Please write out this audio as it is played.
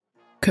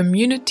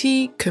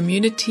Community,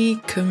 community,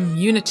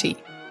 community.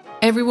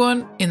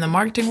 Everyone in the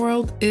marketing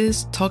world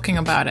is talking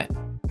about it.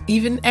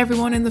 Even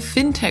everyone in the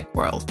fintech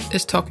world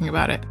is talking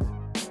about it.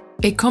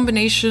 A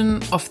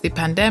combination of the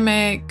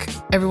pandemic,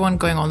 everyone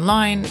going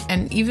online,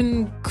 and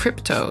even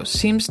crypto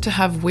seems to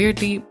have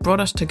weirdly brought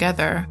us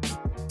together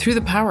through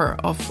the power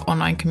of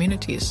online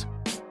communities.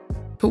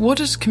 But what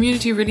does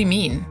community really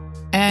mean?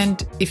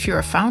 And if you're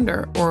a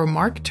founder or a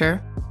marketer,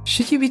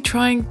 should you be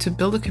trying to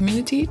build a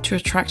community to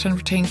attract and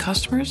retain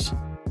customers?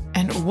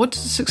 And what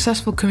does a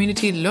successful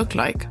community look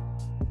like?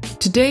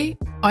 Today,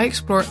 I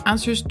explore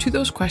answers to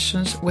those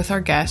questions with our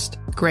guest,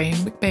 Graham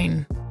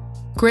McBain.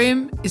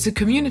 Graham is a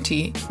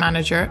community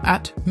manager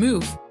at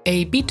Move,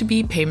 a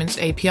B2B payments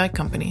API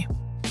company.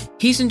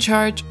 He's in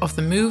charge of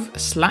the Move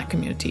Slack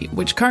community,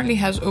 which currently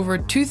has over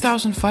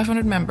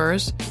 2,500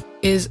 members,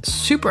 is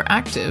super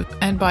active,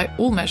 and by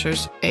all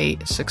measures, a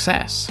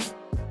success.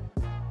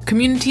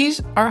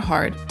 Communities are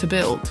hard to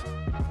build.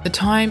 The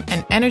time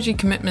and energy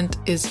commitment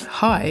is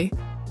high,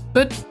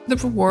 but the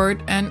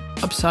reward and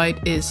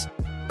upside is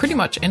pretty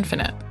much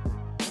infinite.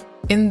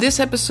 In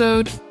this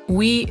episode,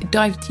 we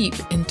dive deep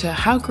into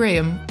how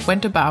Graham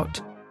went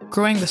about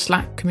growing the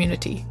Slack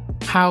community,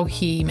 how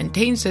he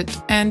maintains it,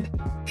 and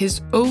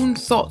his own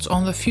thoughts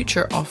on the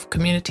future of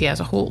community as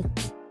a whole.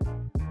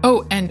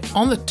 Oh, and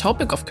on the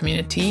topic of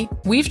community,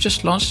 we've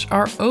just launched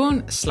our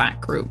own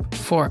Slack group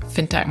for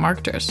fintech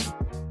marketers.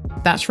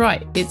 That's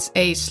right, it's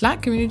a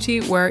Slack community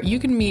where you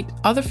can meet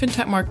other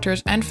fintech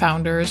marketers and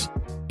founders,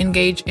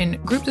 engage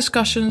in group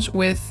discussions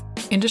with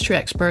industry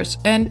experts,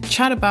 and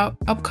chat about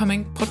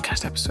upcoming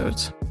podcast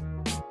episodes.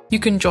 You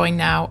can join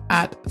now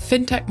at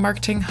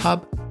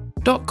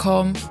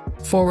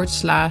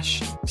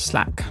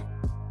fintechmarketinghub.com/Slack.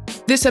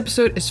 This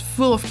episode is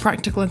full of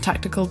practical and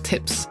tactical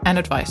tips and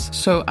advice,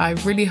 so I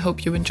really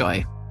hope you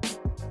enjoy.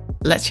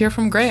 Let's hear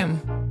from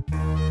Graham.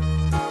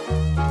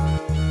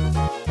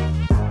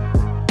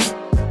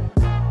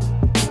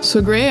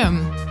 So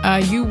Graham,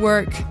 you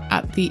work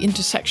at the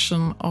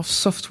intersection of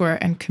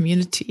software and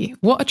community.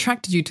 What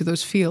attracted you to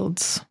those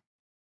fields?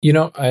 You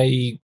know,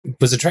 I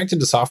was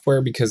attracted to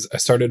software because I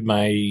started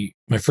my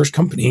first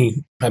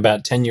company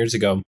about 10 years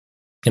ago,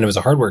 and it was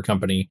a hardware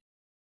company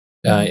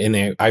in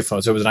the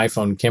iPhone. So it was an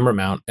iPhone camera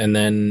mount. And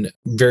then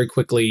very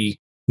quickly,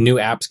 new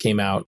apps came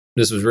out.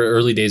 This was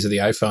early days of the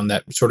iPhone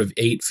that sort of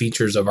ate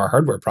features of our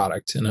hardware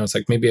product. And I was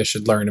like, maybe I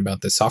should learn about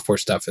this software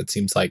stuff. It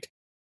seems like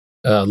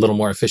a little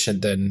more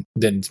efficient than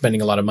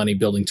spending a lot of money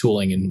building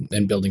tooling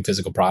and building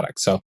physical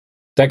products. So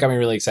that got me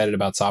really excited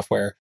about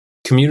software.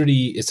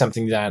 Community is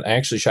something that I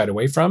actually shied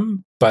away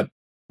from, but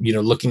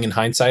looking in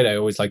hindsight, I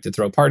always like to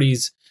throw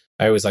parties.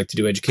 I always like to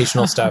do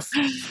educational stuff.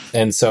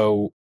 And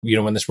so,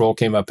 when this role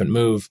came up at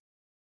Move,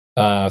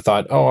 I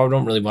thought, I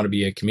don't really want to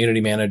be a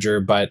community manager,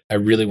 but I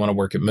really want to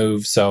work at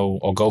Move, so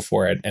I'll go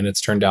for it. And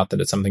it's turned out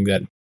that it's something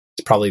that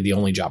it's probably the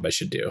only job I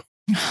should do.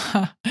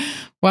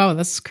 Wow,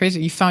 that's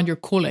crazy. You found your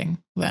calling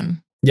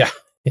then. Yeah,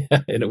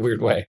 in a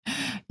weird way.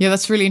 Yeah,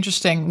 that's really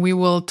interesting. We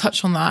will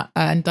touch on that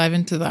and dive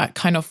into that,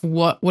 kind of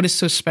what is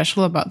so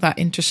special about that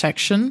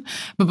intersection.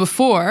 But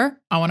before,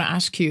 I want to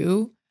ask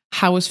you,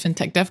 how was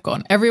FinTech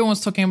DevCon? Everyone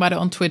was talking about it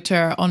on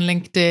Twitter, on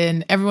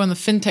LinkedIn. Everyone in the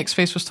FinTech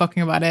space was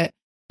talking about it.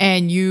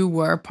 And you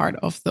were part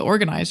of the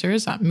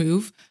organizers at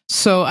Move.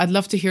 So I'd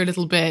love to hear a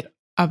little bit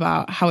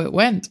about how it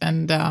went.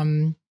 And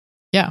how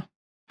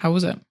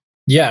was it?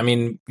 Yeah, I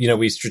mean,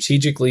 we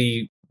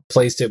strategically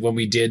placed it when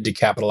we did to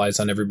capitalize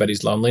on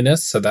everybody's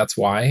loneliness. So that's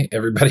why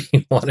everybody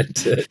wanted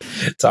to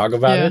talk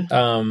about it.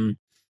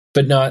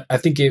 But no, I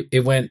think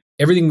it went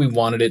everything we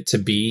wanted it to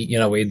be.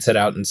 Wade set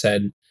out and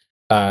said,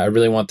 I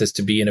really want this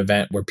to be an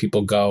event where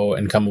people go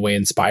and come away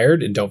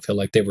inspired and don't feel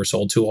like they were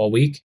sold to all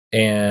week.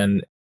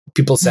 And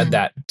people said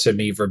that to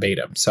me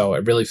verbatim. So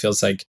it really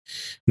feels like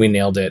we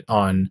nailed it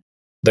on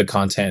the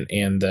content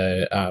and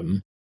the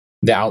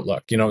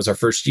outlook. It was our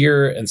first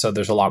year, and so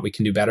there's a lot we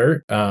can do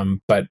better.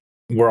 But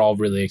we're all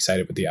really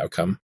excited with the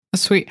outcome.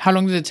 That's sweet. How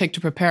long did it take to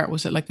prepare it?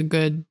 Was it like a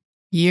good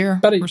year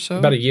or so?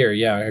 About a year,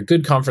 yeah. A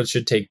good conference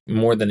should take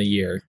more than a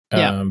year.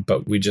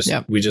 But we just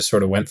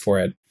sort of went for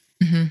it.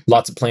 Mm-hmm.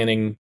 Lots of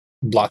planning,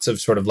 lots of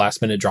sort of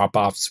last minute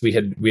drop-offs. We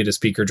had a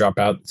speaker drop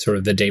out sort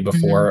of the day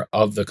before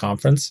of the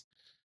conference.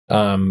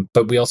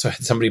 But we also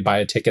had somebody buy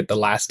a ticket the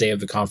last day of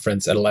the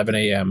conference at 11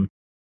 a.m.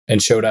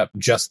 and showed up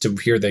just to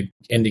hear the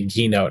ending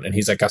keynote. And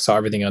he's like, I saw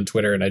everything on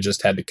Twitter and I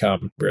just had to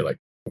come. We were like,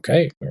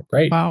 okay,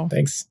 great. Wow.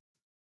 Thanks.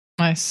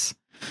 Nice.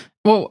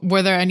 Well,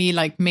 were there any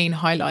main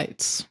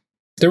highlights?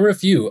 There were a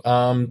few.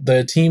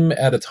 The team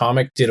at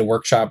Atomic did a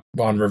workshop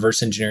on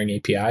reverse engineering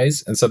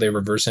APIs. And so they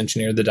reverse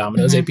engineered the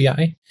Domino's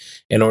API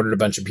and ordered a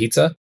bunch of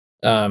pizza.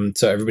 So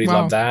everybody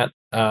loved that.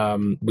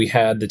 We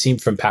had the team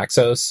from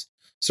Paxos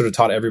sort of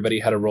taught everybody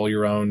how to roll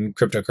your own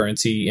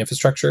cryptocurrency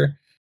infrastructure.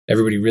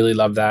 Everybody really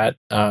loved that.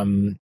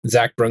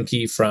 Zach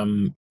Brunke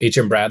from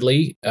HM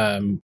Bradley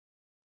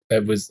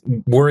was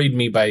worried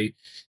me by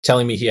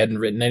telling me he hadn't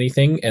written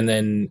anything. And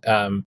then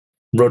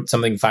wrote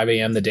something 5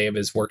 a.m. the day of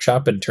his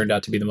workshop, and it turned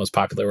out to be the most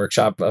popular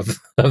workshop of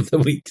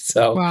the week.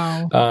 So,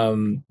 Wow.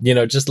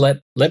 Just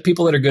let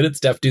people that are good at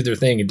stuff do their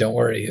thing, and don't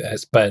worry.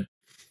 But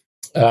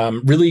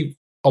really,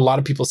 a lot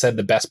of people said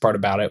the best part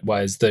about it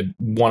was the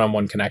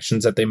one-on-one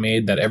connections that they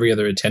made, that every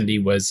other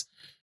attendee was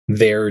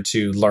there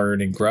to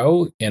learn and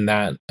grow, and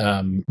that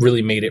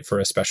really made it for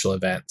a special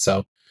event.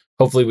 So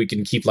hopefully we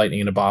can keep lightning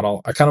in a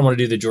bottle. I kind of want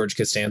to do the George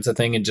Costanza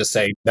thing and just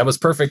say, that was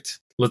perfect.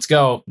 Let's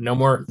go. No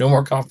more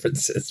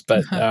conferences.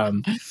 But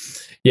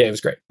yeah, it was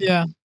great.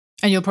 Yeah.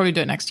 And you'll probably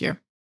do it next year,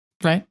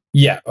 right?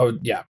 Yeah. Oh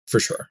yeah, for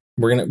sure.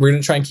 We're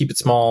gonna try and keep it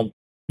small,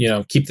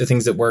 keep the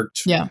things that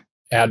worked. Yeah.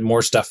 Add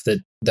more stuff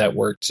that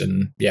worked.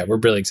 And yeah, we're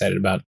really excited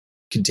about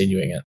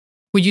continuing it.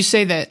 Would you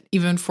say that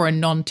even for a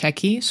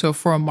non-techie, so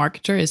for a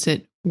marketer, is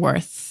it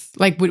worth,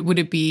 like, would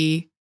it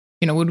be,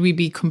 would we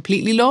be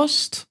completely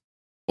lost?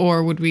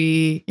 Or would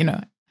we,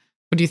 what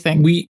do you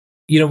think? We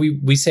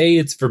say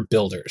it's for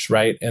builders,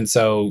 right? And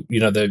so,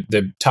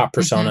 the top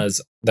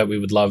personas that we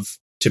would love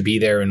to be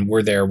there and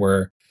were there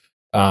were,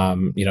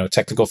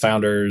 technical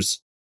founders,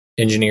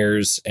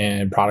 engineers,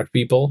 and product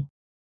people.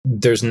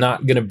 There's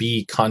not going to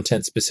be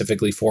content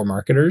specifically for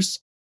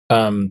marketers.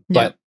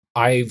 But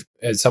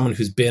as someone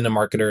who's been a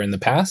marketer in the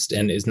past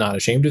and is not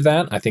ashamed of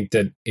that, I think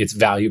that it's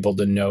valuable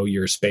to know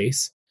your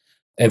space.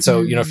 And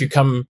so, if you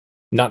come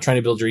not trying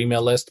to build your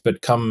email list,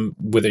 but come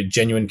with a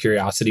genuine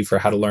curiosity for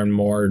how to learn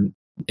more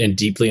and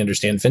deeply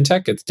understand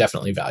fintech, it's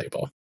definitely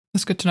valuable.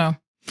 That's good to know.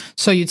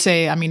 So you'd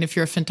say, if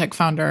you're a fintech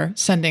founder,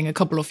 sending a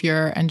couple of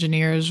your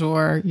engineers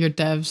or your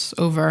devs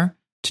over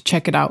to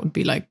check it out would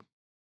be like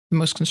the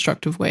most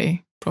constructive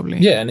way, probably.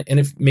 Yeah. And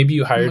if maybe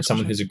you hired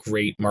someone who's a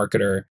great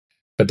marketer,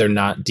 but they're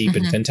not deep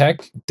in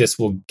fintech, this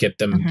will get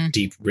them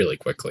deep really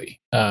quickly.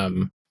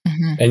 And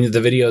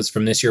the videos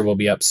from this year will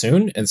be up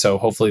soon. And so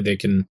hopefully they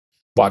can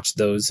watch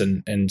those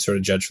and sort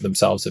of judge for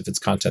themselves if it's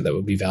content that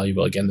would be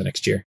valuable again the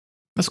next year.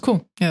 That's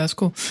cool. Yeah, that's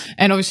cool.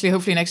 And obviously,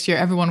 hopefully next year,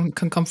 everyone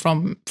can come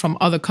from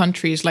other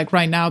countries. Like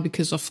right now,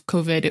 because of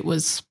COVID, it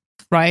was,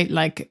 right?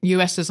 Like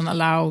US doesn't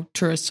allow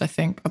tourists, I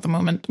think, at the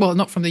moment. Well,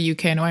 not from the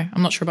UK anyway.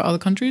 I'm not sure about other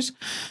countries.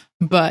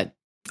 But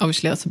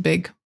obviously, that's a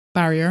big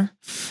barrier.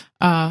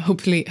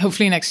 Hopefully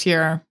next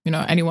year,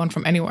 anyone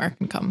from anywhere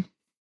can come.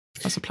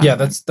 That's a plan. Yeah,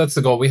 that's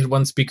the goal. We had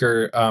one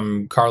speaker,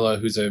 Carla,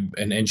 who's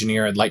an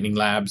engineer at Lightning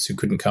Labs, who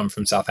couldn't come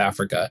from South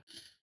Africa.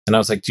 And I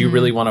was like, do you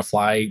really want to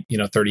fly,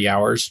 30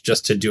 hours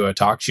just to do a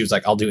talk? She was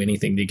like, I'll do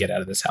anything to get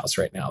out of this house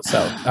right now. So,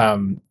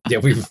 yeah,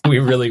 we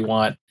really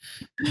want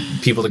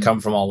people to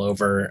come from all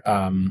over.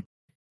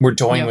 We're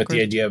toying with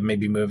the idea of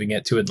maybe moving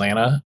it to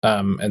Atlanta.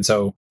 And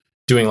so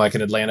doing like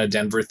an Atlanta,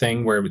 Denver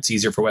thing where it's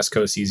easier for West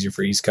Coast, easier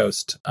for East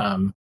Coast.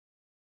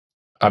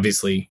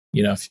 Obviously,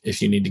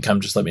 if you need to come,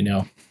 just let me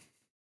know.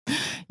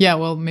 Yeah,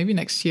 well, maybe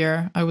next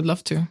year. I would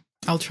love to.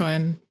 I'll try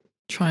and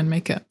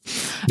make it.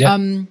 Yeah.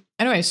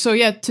 Anyway, so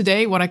yeah,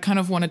 today what I kind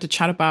of wanted to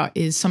chat about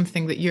is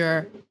something that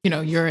you're in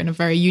a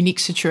very unique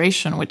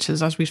situation, which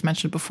is, as we've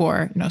mentioned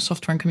before,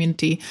 software and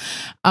community.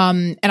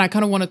 And I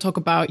kind of want to talk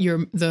about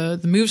the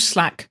Move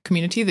Slack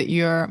community that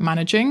you're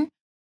managing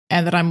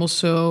and that I'm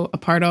also a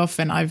part of.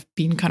 And I've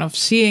been kind of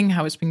seeing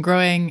how it's been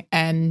growing.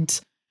 And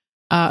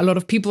a lot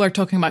of people are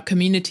talking about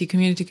community in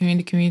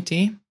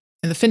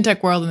the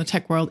fintech world, in the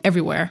tech world,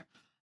 everywhere.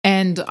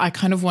 And I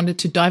kind of wanted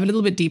to dive a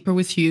little bit deeper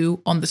with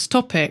you on this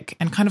topic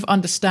and kind of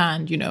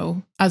understand,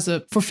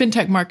 for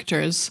fintech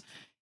marketers,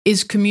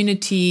 is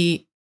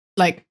community,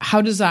 like,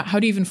 how do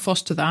you even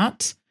foster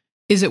that?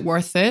 Is it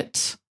worth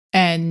it?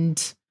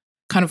 And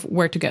kind of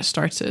where to get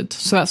started.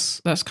 So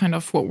that's kind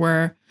of what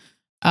we're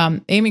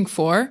aiming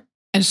for.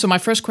 And so my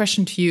first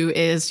question to you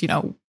is,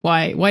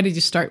 why did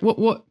you start?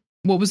 What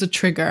was the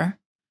trigger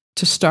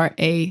to start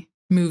a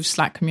Move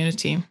Slack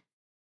community?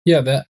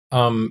 Yeah, that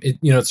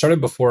it started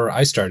before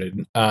I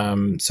started.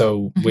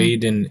 So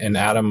Wade and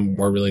Adam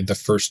were really the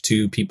first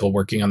two people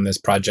working on this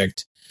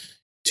project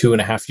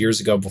 2.5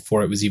 years ago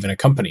before it was even a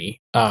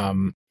company.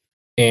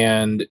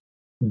 And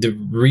the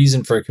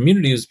reason for a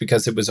community was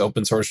because it was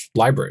open source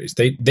libraries.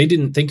 They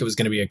didn't think it was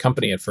going to be a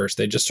company at first.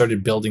 They just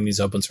started building these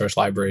open source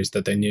libraries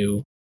that they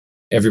knew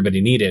everybody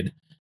needed.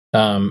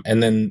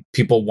 And then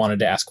people wanted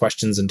to ask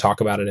questions and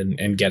talk about it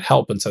and get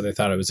help. And so they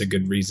thought it was a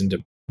good reason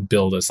to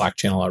build a Slack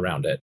channel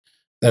around it.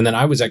 And then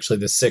I was actually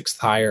the 6th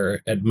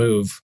hire at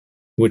Move,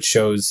 which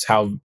shows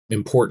how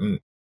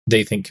important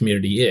they think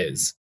community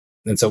is.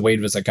 And so Wade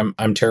was like,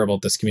 I'm terrible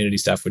at this community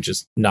stuff, which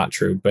is not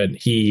true. But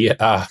he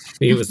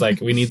was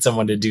like, we need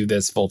someone to do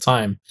this full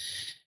time.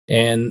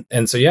 And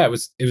so, yeah, it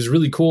was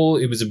really cool.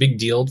 It was a big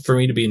deal for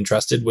me to be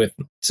entrusted with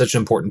such an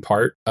important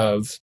part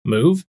of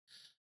Move.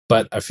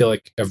 But I feel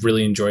like I've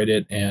really enjoyed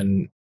it.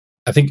 And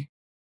I think,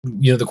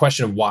 the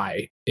question of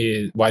why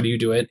do you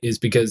do it is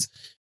because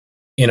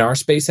in our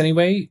space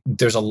anyway,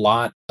 there's a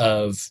lot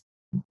of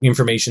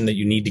information that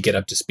you need to get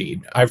up to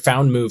speed. I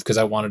found Move because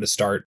I wanted to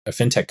start a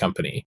fintech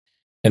company.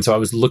 And so I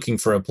was looking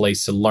for a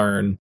place to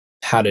learn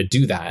how to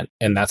do that.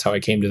 And that's how I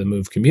came to the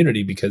Move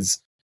community,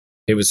 because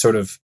it was sort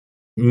of,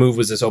 Move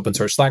was this open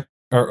source Slack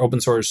or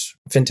open source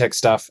fintech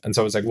stuff. And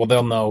so I was like, well,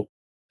 they'll know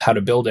how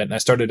to build it. And I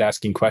started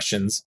asking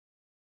questions.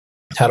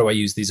 How do I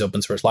use these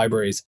open source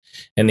libraries?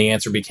 And the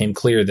answer became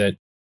clear that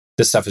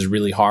this stuff is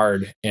really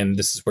hard, and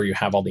this is where you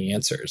have all the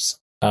answers.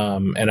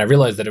 And I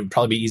realized that it would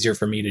probably be easier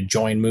for me to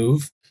join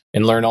Move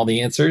and learn all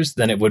the answers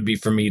than it would be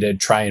for me to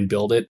try and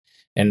build it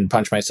and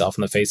punch myself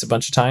in the face a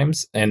bunch of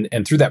times. And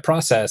through that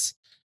process,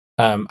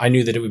 I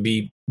knew that it would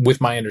be,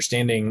 with my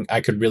understanding,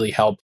 I could really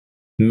help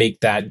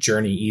make that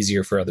journey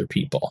easier for other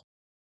people.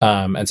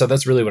 And so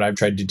that's really what I've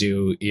tried to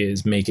do,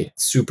 is make it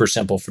super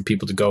simple for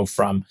people to go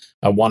from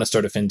I want to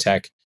start a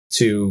fintech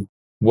to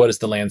what is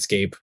the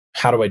landscape?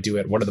 How do I do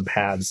it? What are the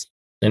paths?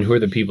 And who are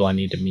the people I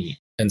need to meet?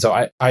 And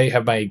so I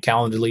have my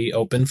Calendly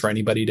open for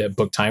anybody to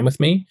book time with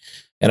me.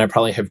 And I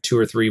probably have 2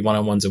 or 3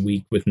 one-on-ones a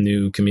week with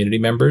new community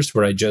members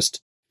where I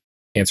just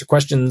answer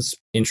questions,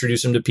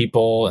 introduce them to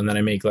people, and then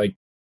I make like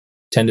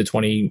 10 to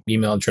 20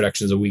 email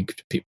introductions a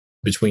week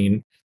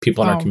between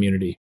people in our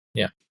community.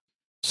 Yeah.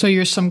 So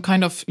you're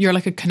you're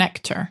like a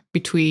connector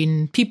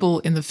between people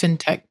in the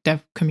fintech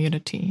dev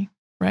community,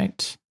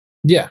 right?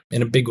 Yeah,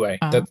 in a big way.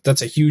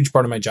 That's a huge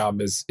part of my job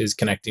is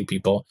connecting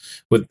people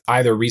with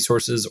either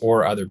resources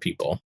or other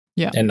people.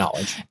 Yeah. And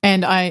knowledge.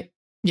 And I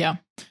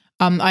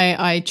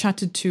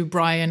chatted to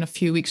Brian a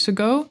few months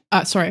ago,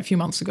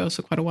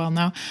 so quite a while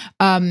now.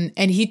 And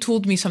he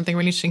told me something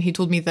really interesting. He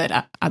told me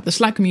that at the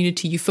Slack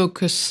community, you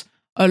focus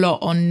a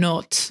lot on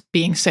not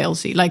being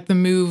salesy. Like the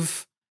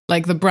Move,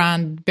 like the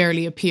brand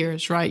barely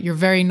appears, right? You're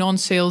very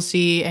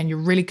non-salesy and you're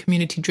really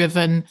community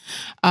driven.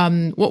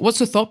 What's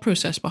the thought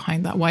process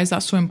behind that? Why is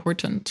that so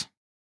important?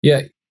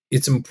 Yeah,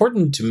 it's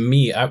important to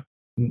me.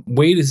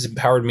 Wade has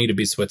empowered me to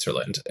be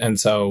Switzerland. And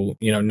so,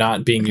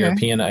 not being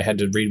European, I had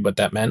to read what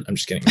that meant. I'm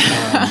just kidding.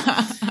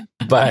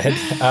 But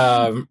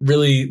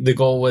really the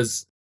goal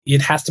was,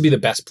 it has to be the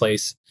best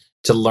place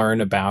to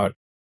learn about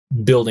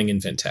building in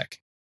fintech,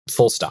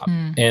 full stop.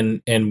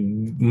 And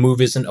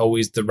Move isn't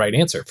always the right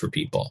answer for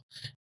people.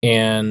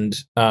 And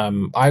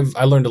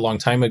I learned a long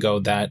time ago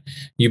that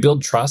you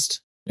build trust,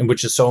 and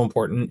which is so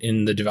important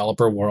in the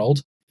developer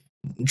world.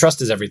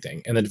 Trust is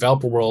everything, and the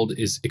developer world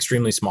is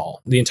extremely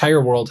small. The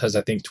entire world has,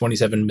 I think,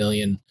 27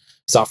 million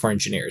software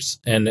engineers,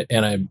 and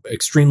an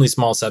extremely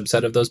small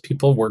subset of those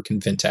people work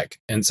in fintech.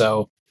 And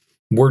so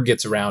word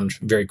gets around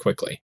very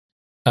quickly.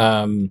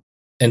 And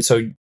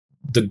so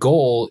the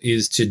goal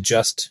is to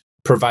just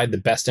provide the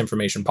best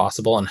information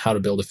possible on how to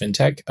build a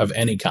fintech of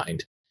any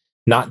kind,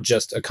 not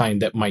just a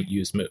kind that might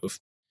use Move.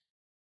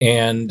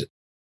 And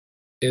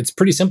it's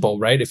pretty simple,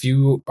 right? If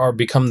you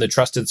become the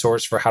trusted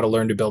source for how to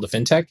learn to build a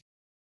fintech,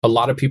 a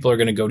lot of people are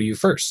going to go to you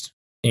first.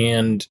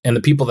 And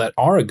the people that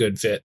are a good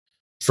fit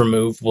for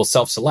Move will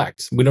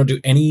self-select. We don't have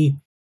any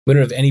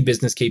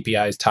business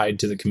KPIs tied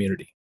to the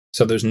community.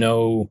 So there's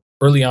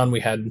early on we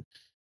had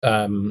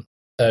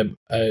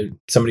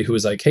somebody who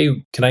was like,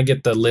 hey, can I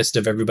get the list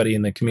of everybody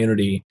in the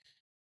community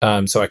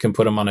so I can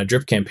put them on a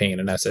drip campaign?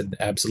 And I said,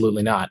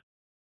 absolutely not.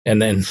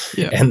 And then,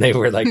 and they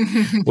were like,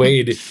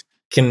 Wade,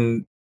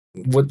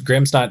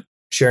 Graham's not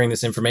sharing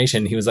this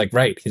information. He was like,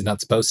 right, he's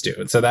not supposed to.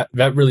 And so that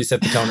really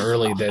set the tone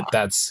early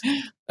that's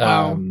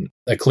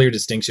a clear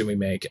distinction we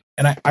make.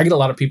 And I get a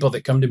lot of people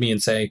that come to me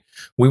and say,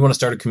 we want to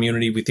start a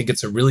community. We think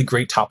it's a really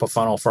great top of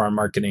funnel for our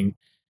marketing.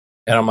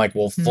 And I'm like,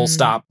 well, full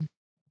stop,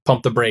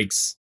 pump the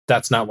brakes.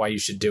 That's not why you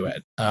should do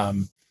it.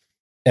 And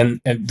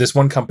this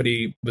one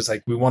company was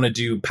like, we want to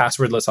do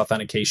passwordless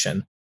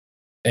authentication.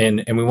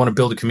 And we want to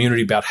build a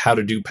community about how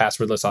to do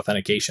passwordless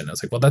authentication. I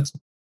was like, well,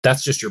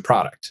 that's just your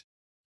product.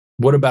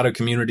 What about a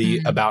community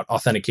about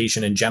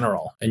authentication in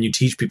general? And you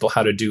teach people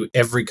how to do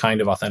every kind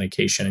of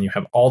authentication, and you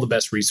have all the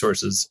best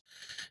resources.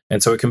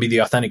 And so it can be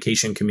the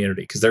authentication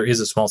community, because there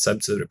is a small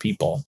subset of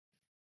people.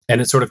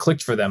 And it sort of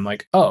clicked for them,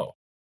 like, oh,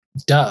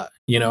 duh,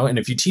 and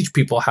if you teach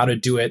people how to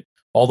do it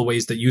all the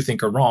ways that you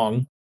think are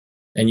wrong,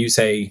 and you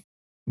say,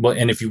 well,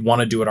 and if you want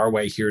to do it our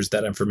way, here's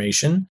that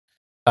information,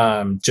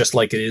 just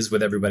like it is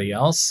with everybody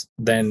else,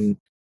 then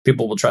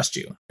people will trust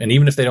you. And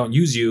even if they don't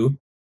use you,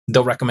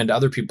 they'll recommend to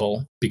other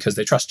people because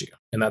they trust you.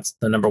 And that's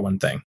the number one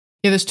thing.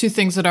 Yeah, there's two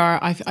things that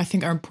I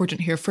think are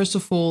important here. First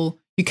of all,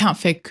 you can't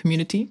fake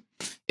community.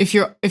 If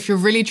you're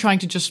really trying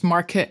to just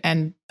market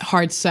and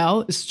hard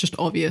sell, it's just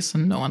obvious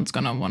and no one's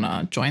going to want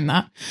to join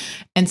that.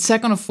 And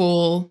second of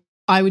all,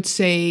 I would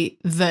say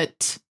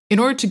that in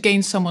order to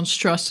gain someone's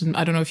trust, and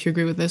I don't know if you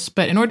agree with this,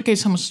 but in order to gain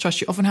someone's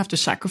trust, you often have to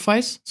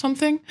sacrifice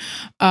something.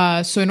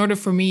 So in order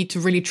for me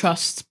to really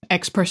trust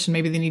X person,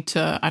 maybe they need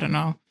to, I don't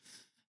know,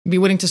 be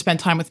willing to spend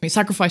time with me,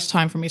 sacrifice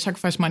time for me,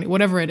 sacrifice money,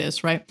 whatever it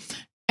is, right?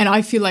 And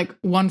I feel like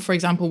one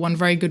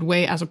very good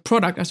way as a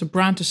product, as a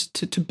brand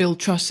to build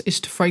trust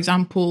is to, for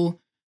example,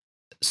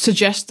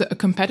 suggest that a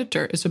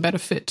competitor is a better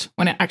fit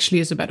when it actually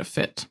is a better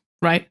fit,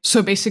 right?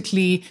 So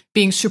basically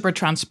being super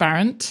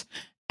transparent,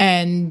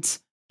 and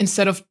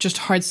instead of just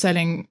hard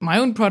selling my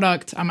own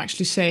product, I'm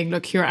actually saying,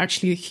 look, here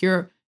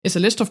is a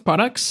list of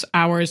products,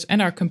 ours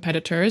and our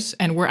competitors,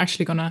 and we're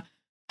actually going to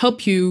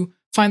help you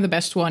find the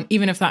best one,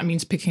 even if that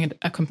means picking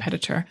a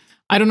competitor.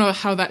 I don't know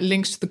how that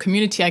links to the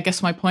community. I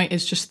guess my point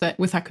is just that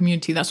with that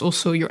community, that's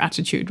also your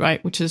attitude,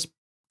 right? Which is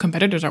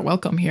competitors are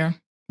welcome here,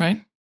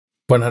 right?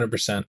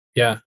 100%.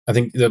 Yeah. I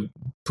think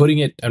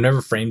I've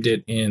never framed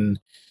it in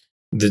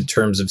the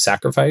terms of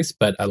sacrifice,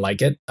 but I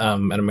like it.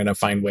 And I'm going to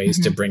find ways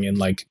to bring in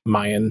like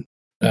Mayan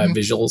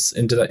visuals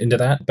into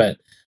that. But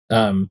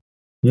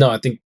no, I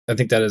think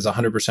that is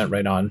 100%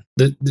 right on.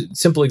 The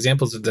simple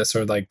examples of this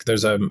are like,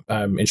 there's a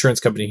insurance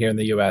company here in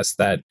the US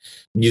that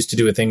used to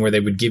do a thing where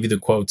they would give you the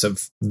quotes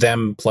of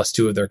them plus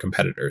two of their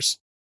competitors.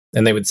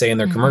 And they would say in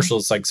their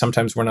commercials, like,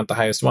 sometimes we're not the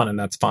highest one, and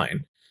that's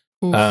fine.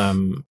 Oof,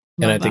 And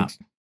I think,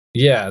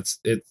 yeah,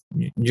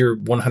 you're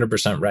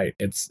 100% right.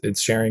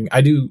 It's sharing.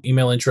 I do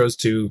email intros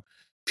to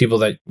people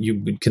that you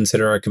would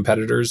consider our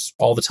competitors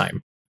all the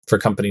time for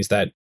companies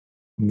that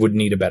would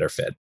need a better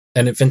fit.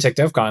 And at FinTech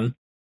DevCon,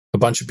 a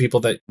bunch of people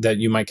that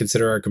you might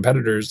consider our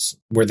competitors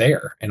were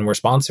there and were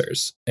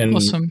sponsors. And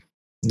awesome.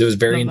 It was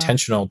very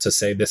intentional to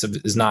say, this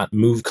is not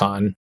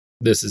MoveCon,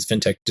 this is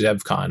FinTech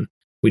DevCon.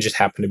 We just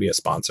happen to be a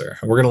sponsor.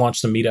 And we're going to launch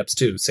some meetups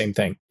too. Same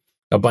thing.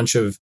 A bunch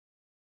of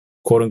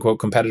quote unquote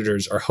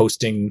competitors are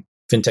hosting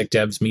FinTech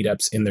devs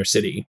meetups in their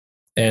city.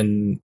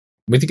 And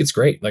we think it's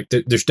great. Like,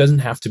 there doesn't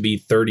have to be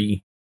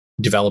 30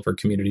 developer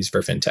communities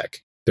for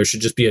FinTech. There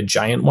should just be a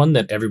giant one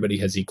that everybody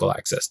has equal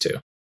access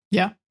to.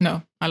 Yeah,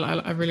 no,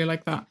 I really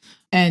like that.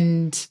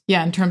 And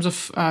yeah, in terms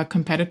of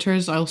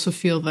competitors, I also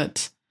feel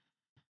that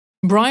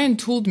Brian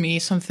told me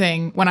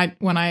something when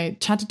I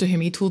chatted to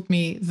him. He told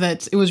me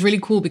that it was really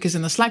cool because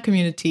in the Slack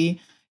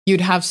community,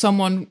 you'd have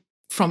someone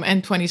from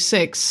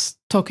N26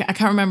 talking. I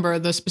can't remember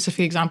the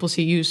specific examples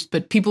he used,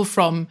 but people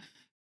from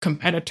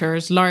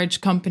competitors,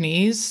 large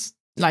companies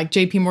like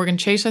JP Morgan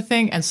Chase, I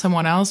think, and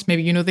someone else,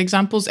 maybe you know the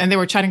examples, and they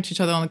were chatting to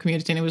each other on the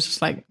community, and it was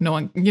just like, no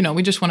one,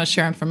 we just want to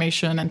share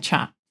information and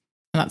chat,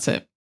 and that's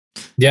it.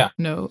 Yeah.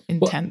 No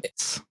intent.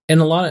 Well,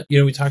 and a lot of,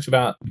 we talked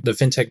about the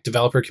FinTech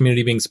developer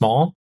community being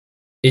small.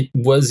 It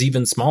was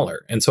even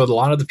smaller. And so a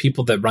lot of the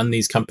people that run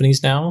these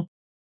companies now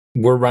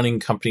were running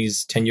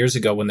companies 10 years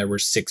ago when there were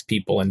 6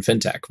 people in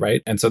FinTech,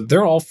 right? And so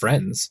they're all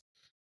friends.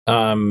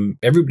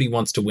 Everybody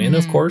wants to win,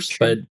 of course,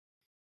 true. but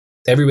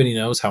everybody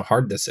knows how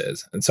hard this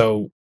is. And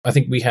so I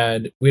think we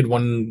had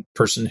one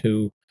person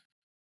who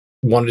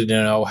wanted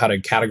to know how to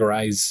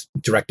categorize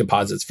direct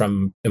deposits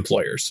from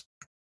employers.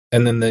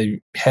 And then the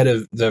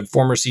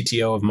former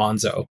CTO of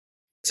Monzo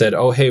said,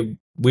 oh, hey,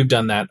 we've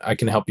done that. I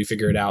can help you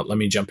figure it out. Let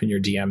me jump in your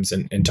DMs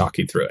and talk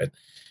you through it.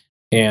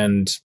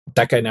 And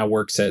that guy now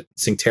works at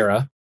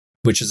Synctera,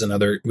 which is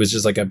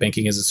just like a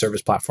banking as a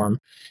service platform.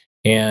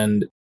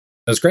 And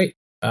that's great.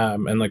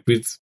 And like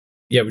we've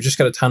just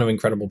got a ton of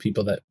incredible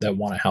people that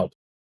want to help.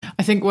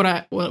 I think what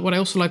I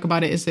also like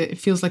about it is that it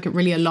feels like it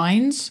really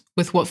aligns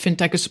with what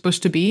FinTech is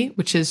supposed to be,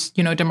 which is,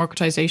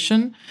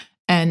 democratization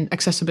and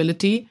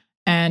accessibility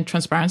and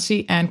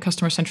transparency and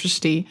customer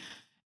centricity.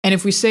 And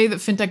if we say that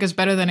FinTech is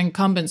better than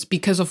incumbents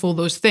because of all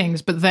those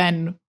things, but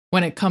then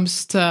when it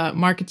comes to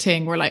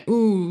marketing, we're like,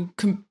 ooh,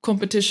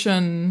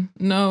 competition,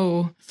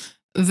 no,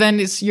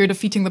 then you're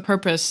defeating the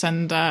purpose,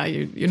 and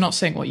you're not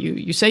saying what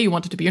you say you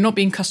want it to be. You're not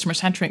being customer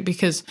centric,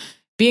 because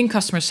being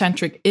customer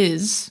centric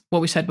is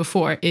what we said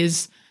before,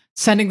 is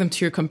sending them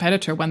to your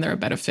competitor when they're a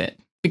better fit.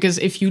 Because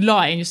if you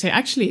lie and you say,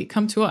 actually,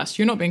 come to us,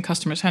 you're not being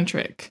customer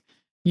centric.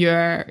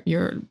 You're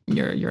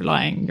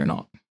lying. You're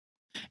not.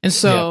 And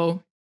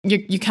so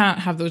you can't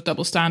have those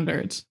double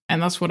standards.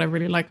 And that's what I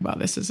really like about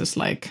this. Is just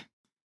like,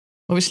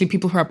 obviously,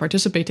 people who are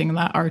participating in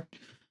that are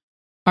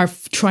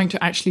trying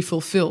to actually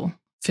fulfill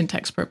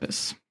FinTech's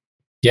purpose.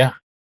 Yeah,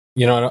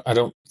 I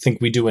don't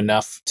think we do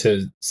enough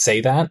to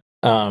say that.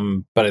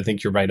 But I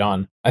think you're right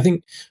on. I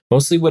think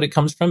mostly what it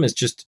comes from is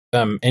just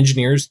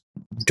engineers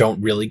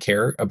don't really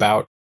care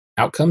about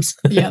outcomes.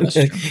 Yeah, that's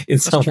true. In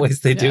some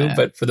ways they do,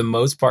 but for the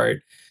most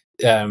part,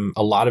 a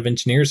lot of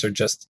engineers are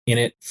just in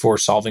it for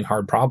solving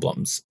hard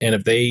problems. And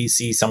if they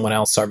see someone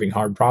else solving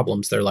hard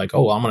problems, they're like,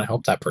 oh, well, I'm going to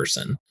help that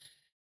person.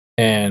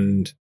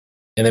 And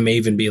they may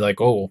even be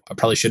like, oh, I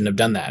probably shouldn't have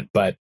done that.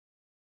 But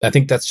I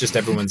think that's just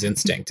everyone's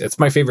instinct. It's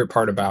my favorite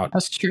part about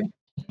that's true.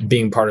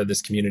 Being part of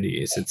this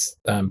community is it's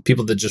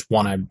people that just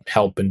want to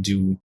help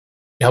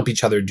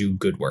each other do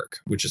good work,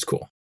 which is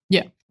cool.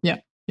 Yeah.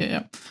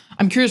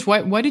 I'm curious,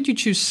 why did you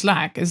choose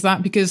Slack? Is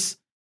that because,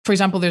 for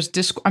example, there's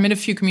Discord? I'm in a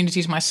few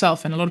communities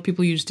myself, and a lot of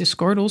people use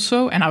Discord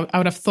also. And I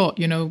would have thought,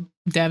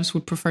 devs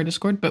would prefer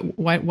Discord, but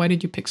why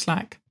did you pick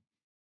Slack?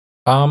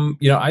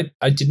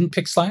 I didn't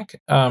pick Slack.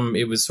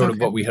 It was sort of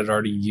what we had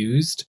already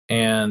used,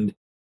 and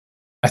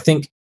I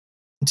think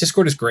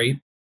Discord is great.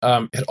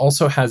 It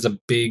also has a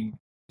big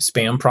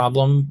spam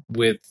problem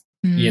with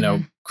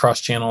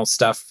cross-channel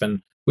stuff,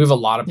 and we have a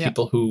lot of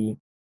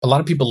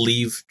people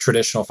leave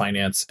traditional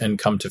finance and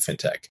come to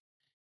FinTech,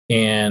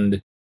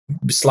 and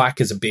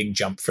Slack is a big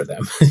jump for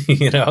them.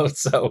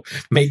 So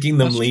making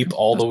them leap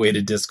all the way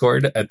to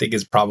Discord, I think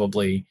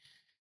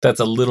that's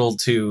a little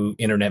too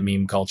internet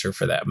meme culture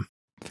for them.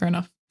 Fair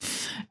enough.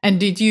 And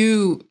did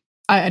you,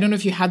 I don't know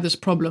if you had this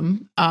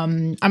problem.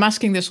 I'm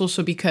asking this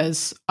also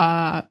because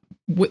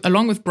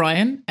along with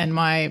Brian and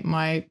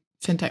my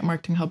FinTech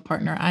Marketing Hub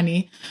partner,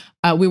 Annie,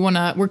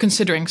 we're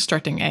considering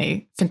starting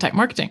a FinTech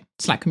Marketing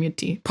Slack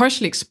community,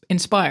 partially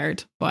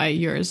inspired by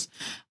yours.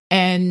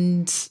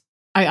 And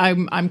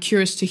I'm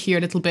curious to hear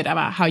a little bit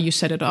about how you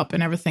set it up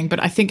and everything.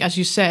 But I think, as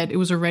you said, it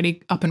was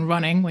already up and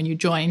running when you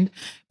joined.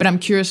 But I'm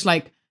curious,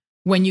 like,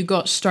 when you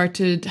got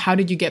started, how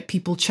did you get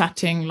people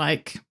chatting?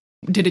 Like,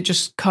 did it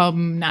just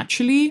come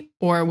naturally,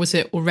 or was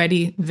it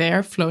already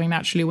there, flowing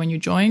naturally when you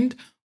joined,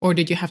 or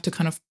did you have to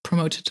kind of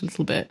promote it a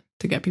little bit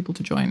to get people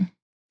to join?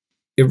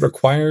 It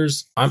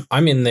requires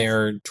I'm in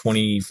there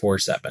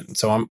 24/7.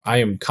 So I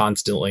am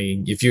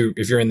constantly, if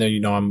you're in there, you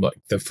know, I'm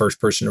like the first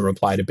person to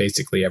reply to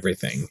basically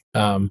everything.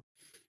 And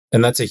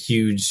that's a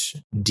huge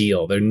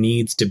deal. There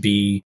needs to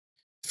be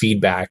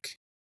feedback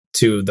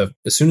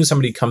as soon as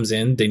somebody comes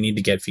in, they need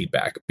to get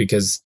feedback,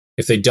 because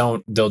if they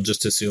don't, they'll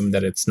just assume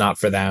that it's not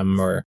for them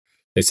or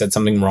they said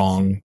something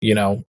wrong. You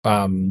know,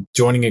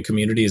 joining a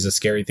community is a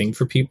scary thing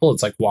for people.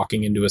 It's like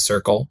walking into a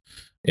circle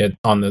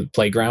on the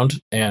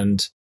playground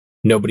and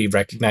nobody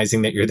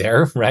recognizing that you're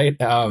there, right?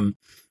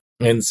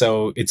 And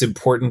so it's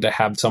important to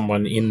have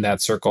someone in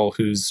that circle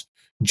whose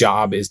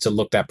job is to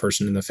look that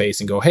person in the face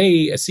and go,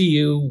 "Hey, I see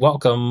you.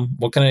 Welcome.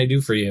 What can I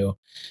do for you?"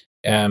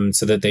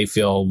 So that they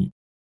feel,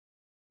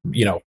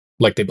 you know,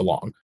 like they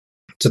belong.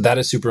 So that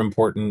is super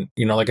important.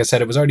 You know, like I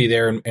said, it was already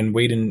there, and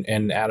Wade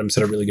and Adam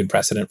set a really good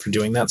precedent for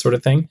doing that sort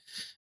of thing.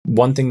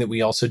 One thing that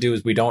we also do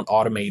is we don't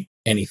automate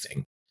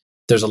anything.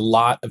 There's a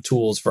lot of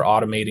tools for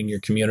automating your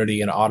community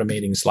and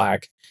automating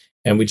Slack,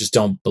 and we just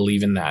don't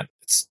believe in that.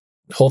 It's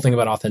the whole thing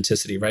about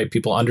authenticity, right?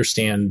 People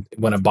understand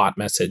when a bot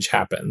message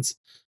happens.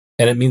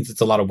 And it means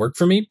it's a lot of work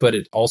for me, but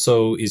it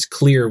also is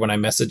clear when I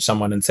message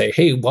someone and say,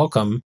 "Hey,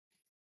 welcome,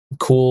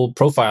 cool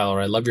profile,"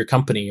 or "I love your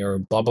company," or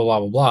blah, blah, blah,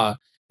 blah, blah.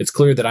 It's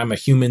clear that I'm a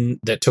human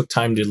that took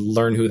time to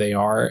learn who they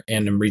are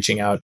and I'm reaching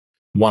out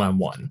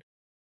one-on-one.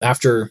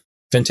 After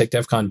FinTech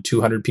DevCon,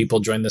 200 people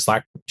joined the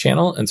Slack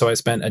channel. And so I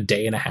spent a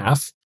day and a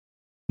half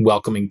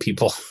welcoming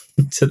people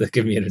to the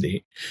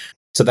community.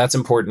 So that's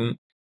important.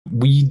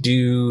 We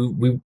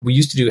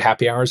used to do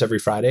happy hours every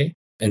Friday.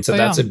 And so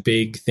that's a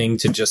big thing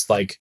to just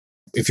like,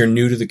 if you're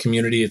new to the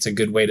community, it's a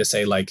good way to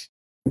say like,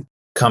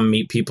 come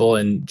meet people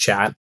and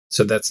chat.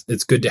 So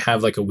it's good to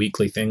have like a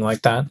weekly thing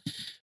like that.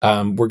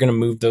 We're going to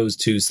move those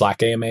to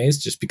Slack AMAs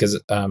just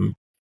because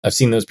I've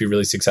seen those be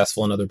really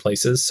successful in other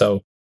places.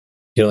 So,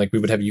 you know, like we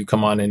would have you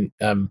come on and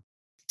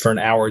for an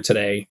hour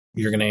today,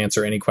 you're going to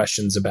answer any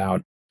questions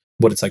about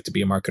what it's like to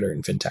be a marketer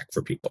in fintech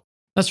for people.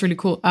 That's really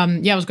cool.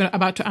 Yeah, I was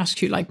about to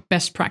ask you like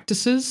best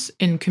practices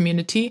in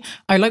community.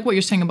 I like what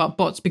you're saying about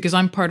bots because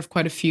I'm part of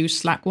quite a few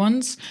Slack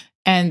ones,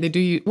 and they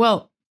do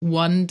well.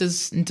 One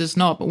does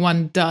not, but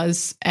one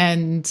does,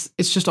 and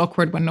it's just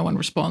awkward when no one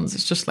responds.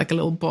 It's just like a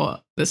little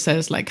bot that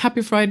says like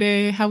 "Happy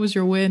Friday, how was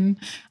your win?"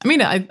 I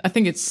mean, I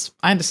think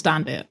I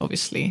understand it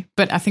obviously,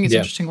 but I think it's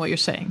interesting what you're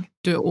saying.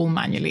 Do it all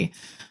manually.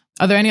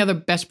 Are there any other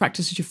best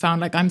practices you found?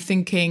 Like I'm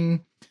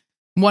thinking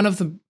one of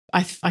the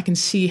I can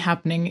see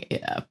happening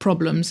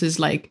problems is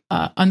like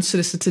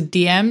unsolicited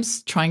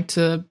DMs trying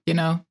to, you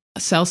know,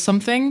 sell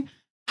something.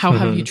 How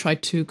have you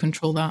tried to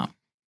control that?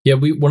 Yeah,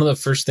 one of the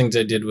first things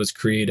I did was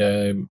create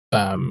a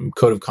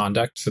code of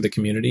conduct for the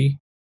community.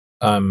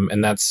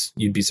 And that's,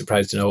 you'd be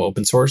surprised to know,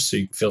 open source. So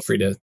you feel free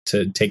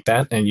to take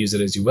that and use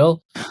it as you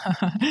will.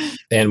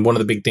 And one of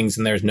the big things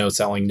in there is no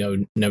selling,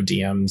 no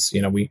DMs.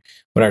 You know, when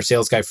our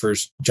sales guy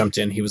first jumped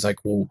in, he was like,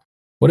 "Well,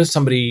 what if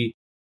somebody,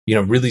 you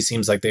know, really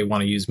seems like they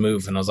want to use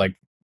Move?" And I was like,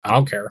 "I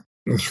don't care."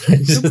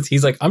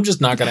 He's like, "I'm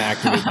just not going to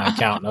activate my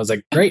account." And I was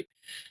like, "Great,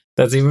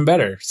 that's even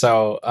better."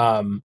 So,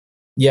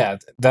 yeah,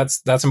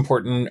 that's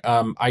important.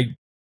 I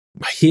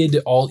hid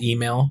all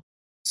email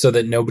so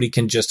that nobody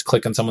can just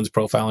click on someone's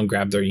profile and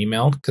grab their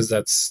email, because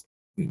it's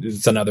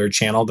another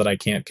channel that I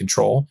can't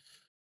control.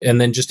 And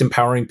then just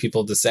empowering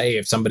people to say,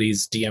 if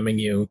somebody's DMing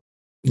you,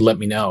 let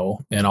me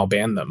know and I'll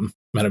ban them.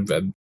 And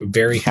I'm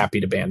very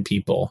happy to ban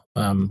people.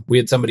 We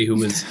had somebody who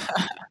was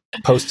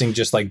posting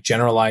just like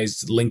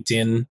generalized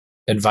LinkedIn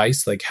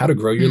advice, like how to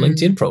grow your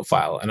LinkedIn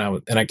profile.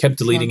 And I kept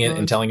deleting it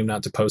and telling him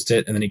not to post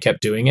it. And then he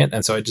kept doing it.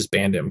 And so I just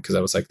banned him because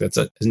I was like,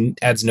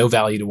 adds no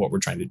value to what we're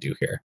trying to do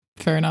here.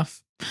 Fair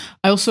enough.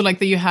 I also like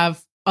that you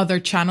have other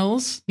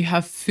channels. You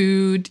have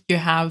food, you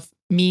have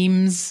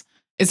memes.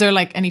 Is there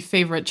like any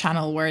favorite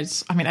channel where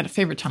a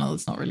favorite channel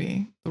is not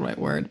really the right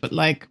word, but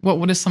like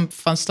what is some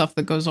fun stuff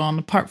that goes on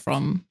apart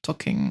from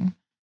talking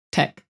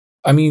tech?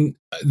 I mean,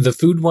 the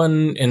food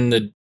one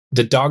and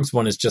the dogs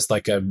one is just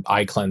like a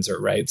eye cleanser,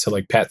 right? So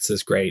like pets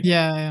is great.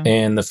 Yeah.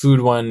 And the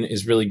food one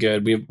is really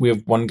good. We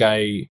have one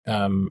guy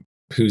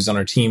who's on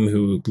our team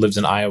who lives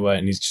in Iowa,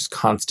 and he's just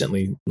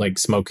constantly like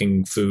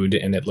smoking food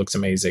and it looks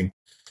amazing.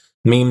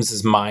 Memes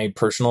is my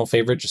personal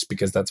favorite just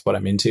because that's what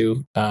I'm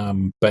into.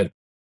 But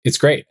it's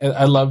great.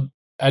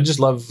 I just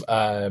love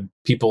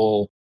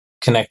people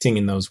connecting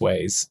in those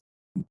ways.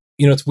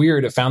 You know, it's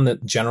weird. I found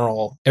that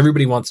General,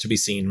 everybody wants to be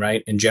seen,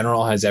 right? And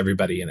General has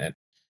everybody in it.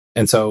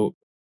 And so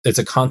it's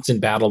a constant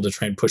battle to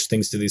try and push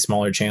things to these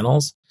smaller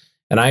channels.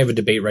 And I have a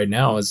debate right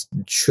now is,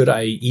 should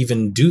I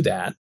even do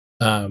that?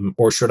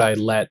 Or should I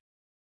let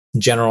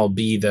General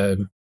be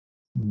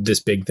this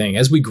big thing?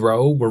 As we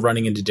grow, we're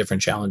running into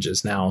different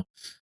challenges now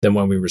than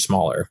when we were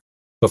smaller.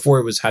 Before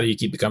it was how do you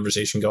keep the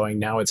conversation going?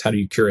 Now it's how do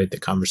you curate the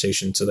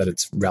conversation so that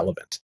it's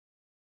relevant?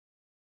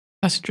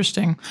 That's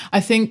interesting. I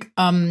think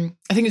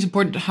it's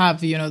important to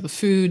have, the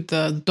food,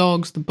 the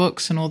dogs, the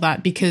books, and all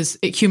that, because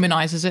it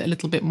humanizes it a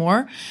little bit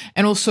more.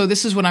 And also,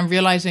 this is what I'm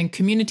realizing: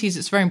 communities.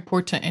 It's very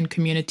important in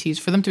communities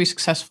for them to be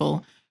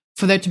successful,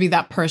 for there to be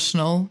that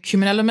personal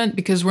human element,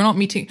 because we're not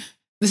meeting.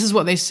 This is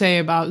what they say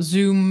about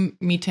Zoom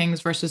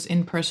meetings versus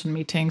in-person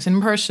meetings.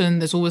 In person,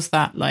 there's always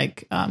that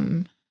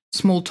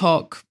small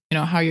talk,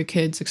 how are your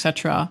kids,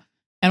 etc.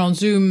 And on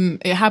Zoom,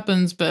 it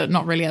happens, but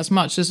not really as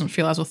much. It doesn't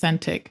feel as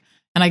authentic.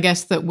 And I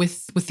guess that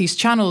with these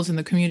channels in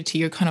the community,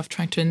 you're kind of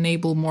trying to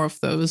enable more of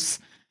those.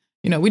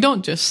 We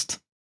don't just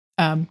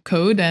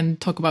code and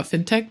talk about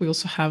fintech. We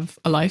also have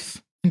a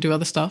life and do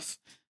other stuff,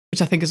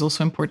 which I think is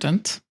also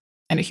important.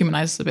 And it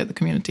humanizes a bit the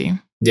community.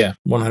 Yeah,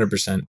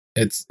 100%.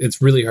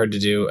 It's really hard to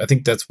do. I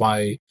think that's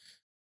why,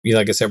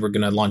 like I said, we're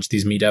going to launch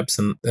these meetups.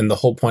 And the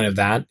whole point of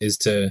that is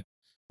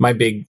my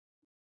big,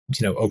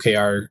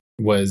 OKR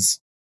was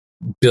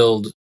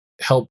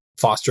help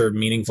foster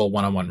meaningful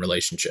one-on-one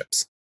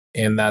relationships.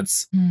 And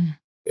that's,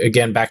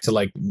 again, back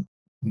to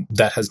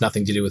that has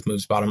nothing to do with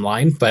Move's bottom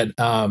line, but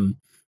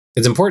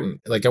it's important.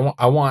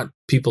 I want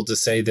people to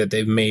say that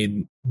they've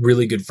made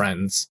really good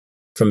friends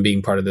from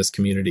being part of this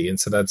community. And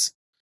so that's,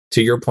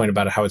 to your point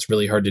about how it's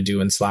really hard to do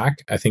in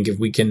Slack. I think if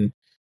we can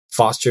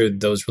foster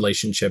those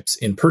relationships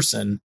in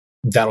person,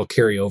 that'll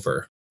carry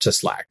over to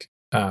Slack.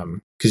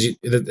 Because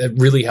it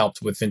really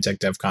helped with FinTech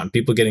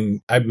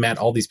DevCon. I've met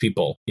all these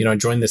people. I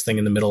joined this thing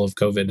in the middle of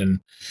COVID and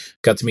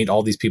got to meet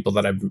all these people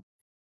that I've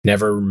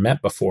never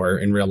met before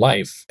in real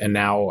life. And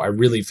now I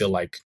really feel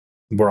like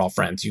we're all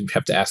friends. You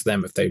have to ask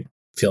them if they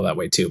feel that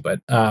way too.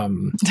 But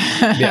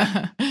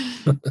yeah.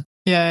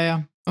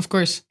 Yeah, of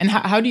course. And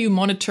how do you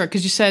monitor?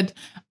 Because you said,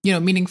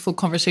 meaningful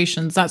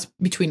conversations, that's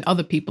between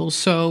other people.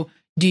 So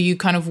do you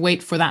kind of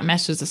wait for that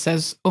message that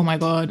says, oh my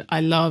God,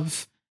 I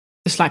love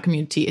the Slack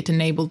community. It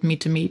enabled me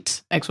to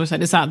meet X, Y, Z.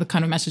 Is that the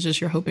kind of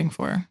messages you're hoping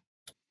for?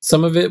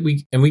 Some of it,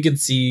 we can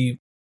see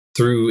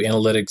through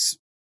analytics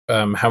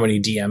how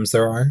many DMs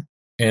there are.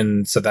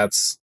 And so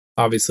that's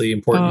obviously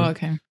important. Oh,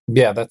 okay.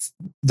 Yeah,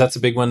 that's a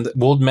big one.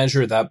 We'll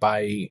measure that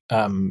by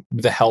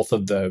the health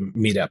of the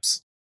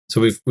meetups.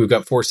 So we've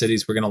got 4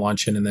 cities we're going to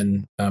launch in, and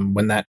then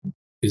when that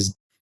is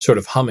sort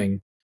of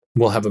humming,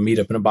 we'll have a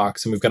meetup in a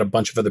box, and we've got a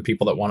bunch of other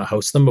people that want to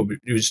host them, but we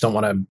just don't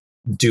want to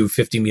do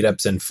 50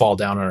 meetups and fall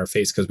down on our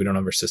face because we don't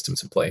have our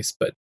systems in place.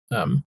 But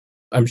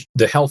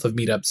the health of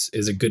meetups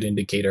is a good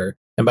indicator,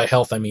 and by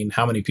health I mean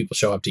how many people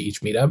show up to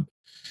each meetup.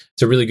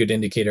 It's a really good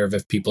indicator of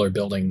if people are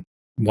building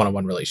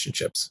one-on-one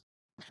relationships.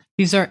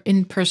 These are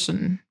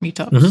in-person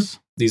meetups. Mm-hmm.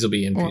 These will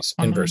be in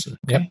person.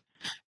 Okay. Yep.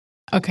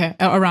 Okay.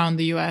 Around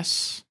the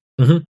US.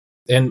 Mm-hmm.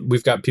 And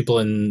we've got people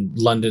in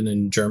London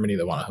and Germany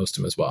that want to host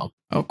them as well.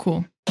 Oh,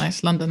 cool.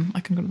 Nice. London. I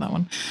can go to that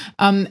one.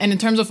 And in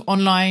terms of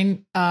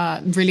online,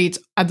 really, it's,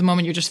 at the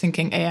moment, you're just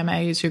thinking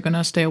AMAs. You're going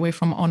to stay away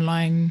from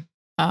online,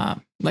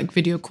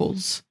 video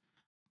calls,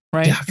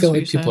 right? Yeah, I feel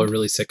like people are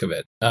really sick of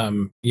it.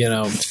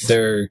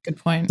 They're good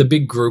point. The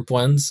big group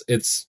ones.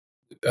 It's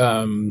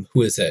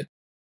who is it?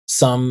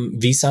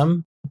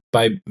 VSUM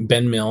by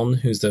Ben Milne,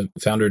 who's the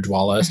founder of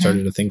Dwolla,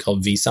 started a thing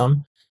called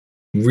VSUM.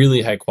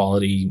 Really high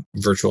quality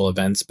virtual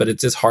events, but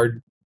it's as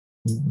hard.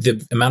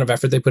 The amount of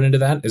effort they put into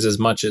that is as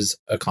much as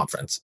a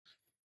conference,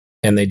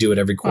 and they do it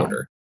every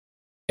quarter.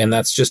 Wow. And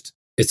that's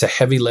it's a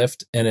heavy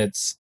lift, and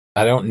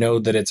I don't know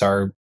that it's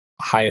our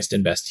highest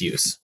and best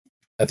use.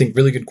 I think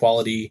really good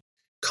quality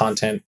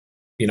content,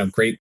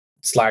 great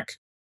Slack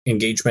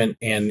engagement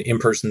and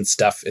in-person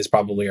stuff is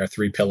probably our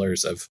 3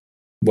 pillars of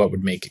what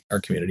would make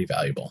our community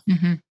valuable.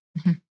 Mm-hmm.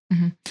 Mm-hmm.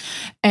 Mm-hmm.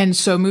 And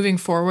so moving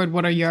forward,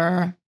 what are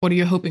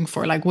you hoping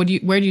for?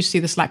 Where do you see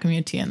the Slack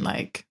community in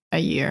a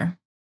year?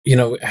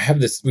 I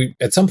have this,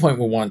 at some point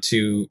we'll want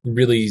to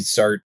really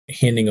start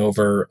handing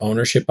over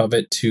ownership of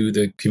it to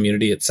the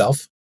community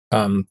itself.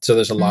 So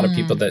there's a lot of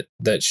people that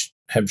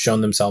have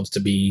shown themselves to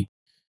be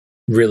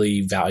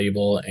really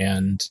valuable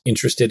and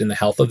interested in the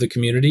health of the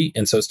community.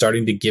 And so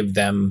starting to give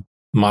them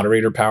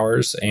moderator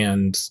powers,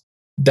 and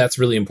that's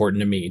really important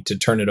to me, to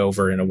turn it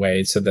over in a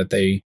way so that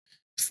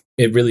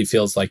it really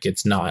feels like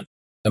it's not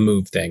a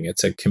Move thing,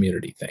 it's a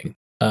community thing.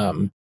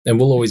 And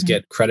we'll always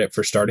get credit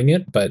for starting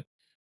it, but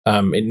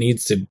it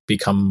needs to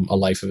become a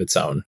life of its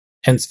own.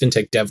 Hence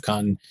FinTech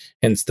DevCon,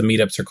 hence the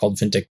meetups are called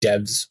FinTech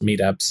Devs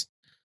meetups.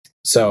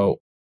 So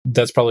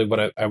that's probably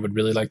what I would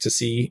really like to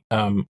see.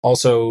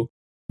 Also,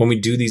 when we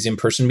do these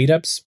in-person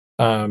meetups,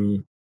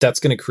 that's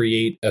going to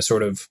create a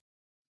sort of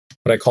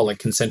what I call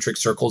concentric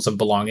circles of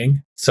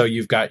belonging. So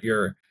you've got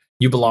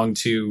you belong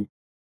to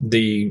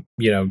the,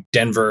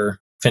 Denver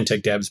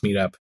FinTech Devs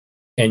meetup,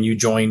 and you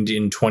joined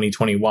in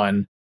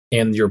 2021,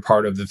 and you're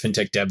part of the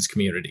FinTech Devs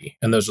community.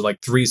 And those are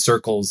 3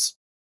 circles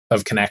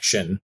of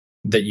connection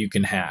that you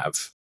can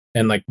have.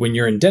 And when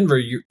you're in Denver,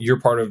 you're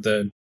part of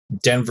the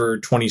Denver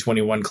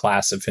 2021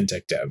 class of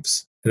FinTech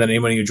Devs. And then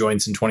anyone who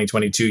joins in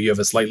 2022, you have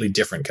a slightly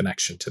different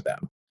connection to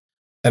them.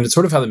 And it's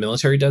sort of how the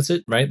military does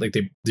it, right?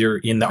 They're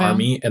in the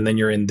army, and then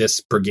you're in this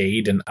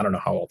brigade, and I don't know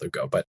how all they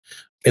go, but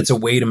it's a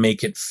way to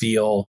make it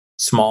feel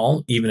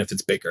small, even if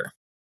it's bigger.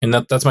 And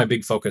that's my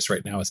big focus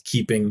right now, is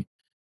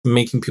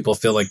making people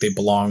feel like they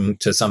belong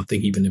to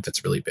something, even if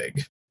it's really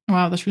big.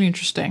 Wow, that's really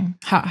interesting.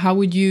 How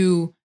would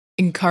you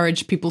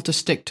encourage people to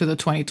stick to the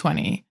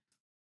 2020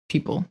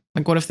 people?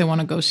 Like, what if they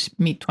want to go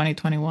meet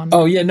 2021?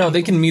 Oh yeah, no,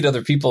 they can meet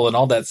other people and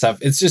all that stuff.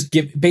 It's just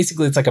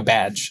basically it's like a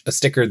badge, a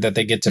sticker that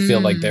they get to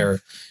feel like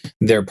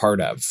they're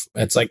part of.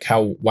 It's like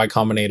how Y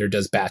Combinator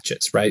does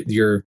batches, right?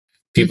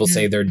 People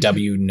say they're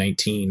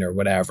W19 or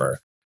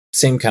whatever.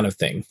 Same kind of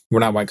thing. We're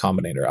not Y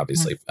Combinator,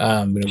 obviously. We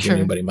don't give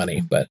anybody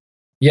money, but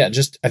yeah,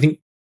 just I think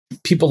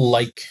people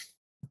are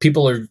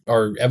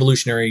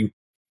evolutionarily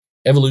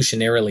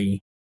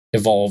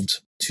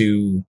evolved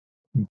to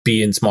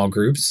be in small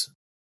groups.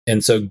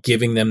 And so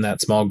giving them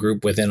that small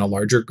group within a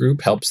larger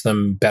group helps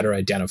them better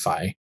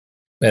identify.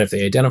 And if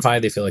they identify,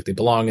 they feel like they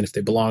belong. And if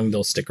they belong,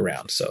 they'll stick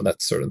around. So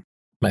that's sort of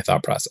my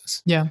thought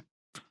process. Yeah.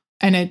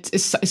 And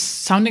it's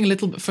sounding a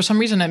little bit, for some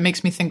reason, it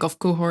makes me think of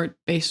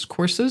cohort-based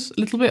courses a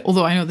little bit,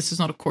 although I know this is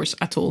not a course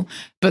at all.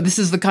 But this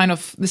is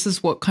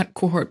what kind of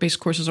cohort-based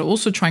courses are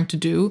also trying to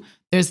do.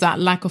 There's that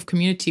lack of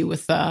community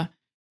with the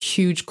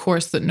huge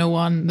course that the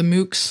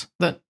MOOCs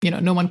that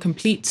no one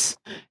completes.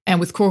 And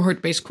with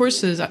cohort-based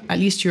courses, at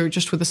least you're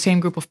just with the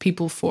same group of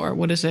people for,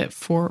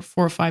 4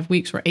 or 5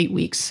 weeks or 8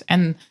 weeks.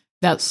 And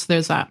there's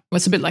that.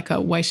 It's a bit like a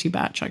YC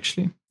batch,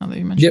 actually, now that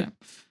you mention it.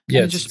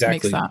 Yeah, it just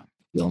makes that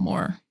feel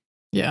more.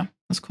 Yeah,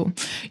 that's cool.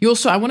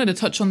 I wanted to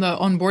touch on the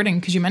onboarding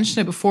because you mentioned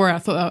it before. I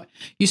thought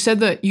you said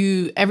that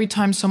every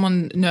time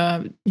someone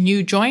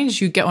new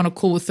joins, you get on a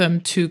call with them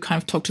to kind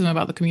of talk to them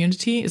about the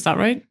community. Is that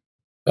right?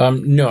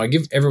 No, I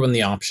give everyone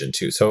the option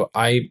to. So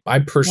I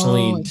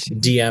personally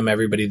DM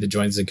everybody that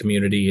joins the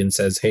community and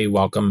says, "Hey,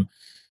 welcome.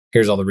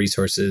 Here's all the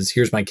resources.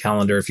 Here's my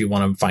calendar. If you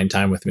want to find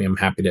time with me, I'm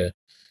happy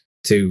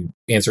to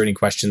answer any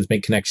questions,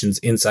 make connections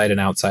inside and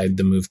outside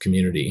the Move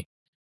community."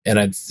 And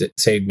I'd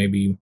say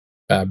maybe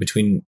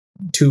between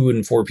 2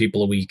 and 4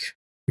 people a week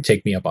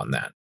take me up on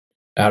that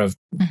out of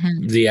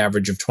the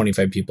average of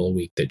 25 people a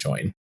week that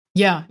join.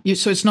 Yeah.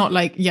 So it's not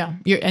like,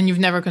 you've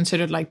never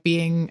considered like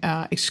being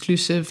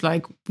exclusive,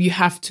 like you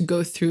have to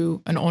go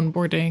through an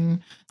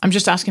onboarding. I'm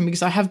just asking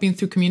because I have been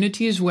through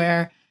communities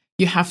where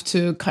you have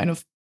to kind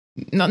of,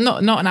 not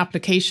an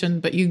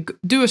application, but you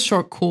do a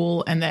short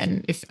call. And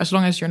then as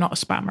long as you're not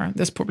a spammer,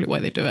 that's probably why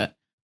they do it.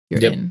 You're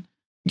in.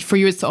 For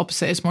you, it's the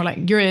opposite. It's more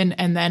like you're in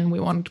and then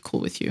we want to call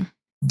with you.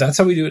 That's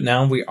how we do it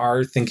now. We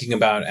are thinking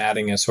about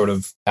adding a sort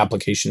of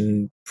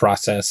application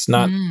process,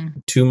 not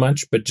too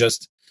much, but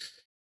just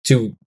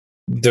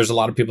there's a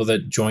lot of people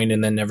that join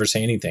and then never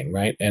say anything,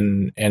 right?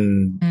 And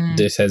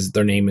this says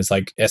their name is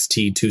like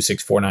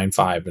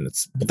ST26495 and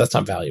that's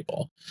not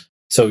valuable.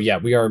 So yeah,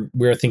 we are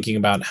thinking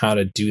about how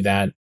to do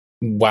that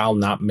while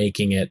not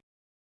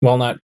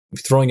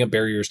throwing up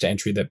barriers to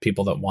entry that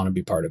people that want to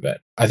be part of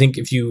it. I think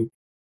if you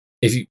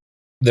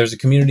there's a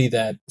community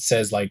that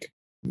says like,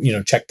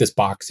 check this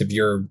box if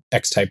you're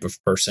X type of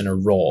person or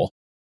role.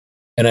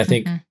 And I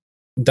think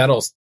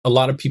a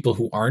lot of people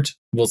who aren't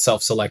will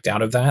self-select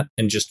out of that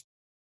and just,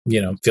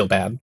 feel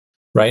bad.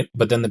 Right.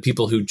 But then the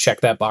people who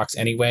check that box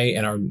anyway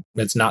and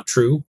it's not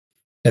true.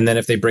 And then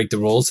if they break the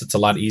rules, it's a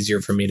lot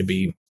easier for me to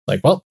be like,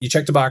 well, you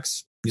checked the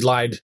box, you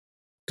lied,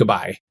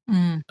 goodbye.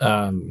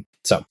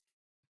 So,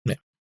 yeah.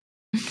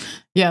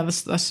 Yeah,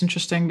 that's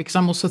interesting because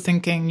I'm also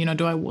thinking,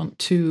 do I want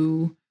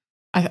to,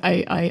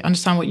 I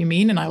understand what you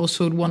mean. And I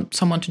also would want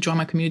someone to join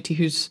my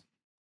community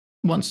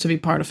wants to be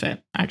part of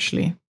it,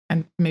 actually,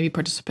 and maybe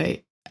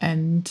participate.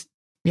 And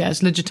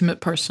as a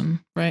legitimate person,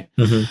 right?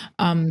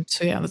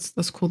 So yeah,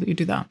 that's cool that you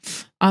do that.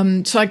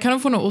 So I kind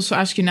of want to also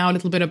ask you now a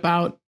little bit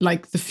about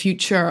like the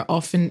future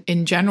of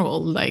in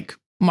general, like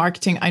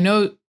marketing. I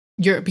know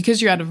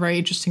because you're at a very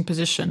interesting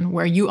position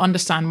where you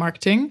understand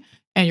marketing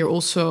and you're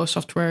also a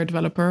software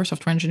developer,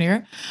 software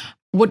engineer.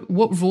 What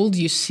role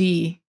do you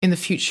see in the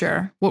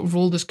future? What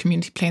role does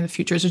community play in the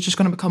future? Is it just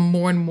going to become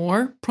more and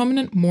more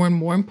prominent, more and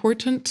more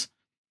important?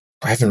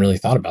 I haven't really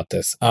thought about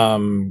this.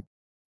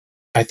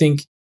 I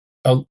think,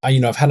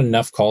 I've had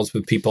enough calls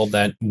with people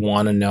that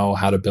want to know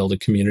how to build a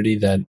community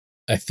that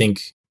I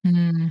think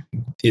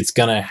it's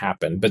going to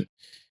happen. But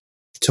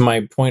to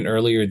my point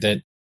earlier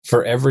that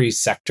for every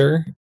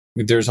sector,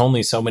 there's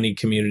only so many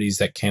communities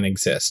that can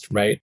exist,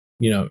 right?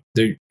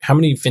 How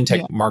many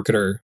fintech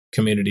marketer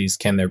communities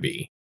can there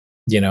be?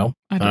 I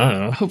don't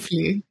know.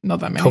 Hopefully not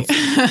that many.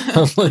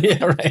 Hopefully,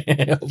 yeah,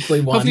 right.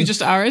 Hopefully one. Hopefully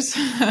just ours.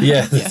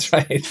 Yeah, that's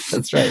right.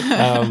 That's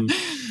right.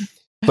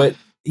 But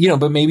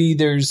maybe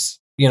there's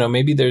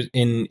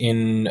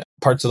in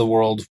parts of the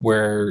world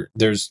where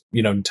there's,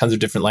 tons of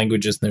different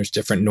languages and there's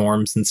different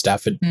norms and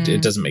stuff.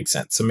 It doesn't make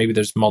sense. So maybe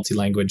there's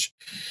multi-language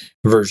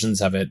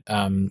versions of it.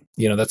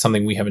 That's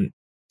something we haven't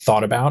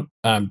thought about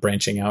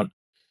branching out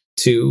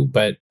to.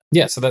 But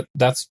yeah, so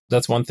that's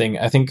one thing.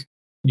 I think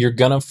you're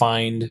gonna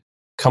find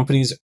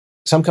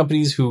some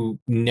companies who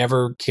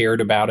never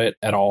cared about it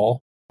at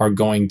all are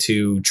going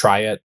to try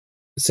it,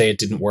 say it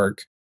didn't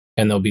work,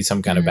 and there'll be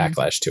some kind of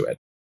backlash to it.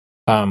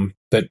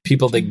 But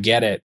people that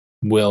get it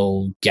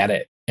will get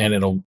it, and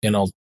it'll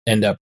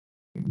end up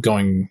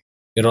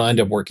it'll end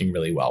up working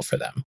really well for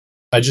them.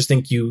 I just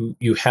think you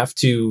have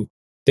to,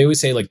 they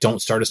always say like,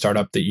 don't start a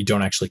startup that you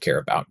don't actually care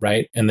about,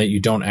 right? And that you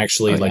don't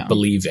actually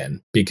believe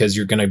in, because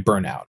you're going to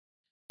burn out.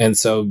 And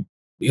so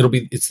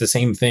it's the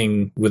same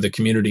thing with a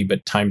community,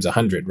 but times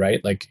 100,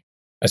 right? Like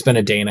I spent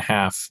a day and a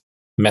half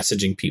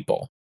messaging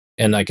people.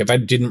 And like, if I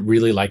didn't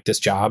really like this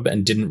job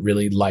and didn't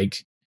really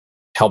like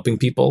helping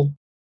people,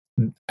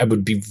 I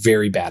would be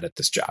very bad at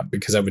this job,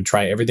 because I would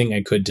try everything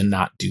I could to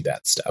not do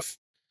that stuff.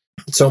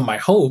 So my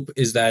hope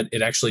is that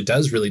it actually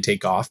does really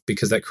take off,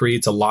 because that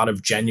creates a lot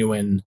of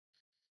genuine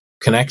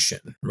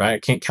connection, right? I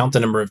can't count the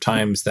number of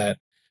times that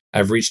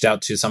I've reached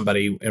out to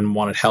somebody and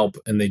wanted help,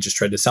 and they just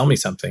tried to sell me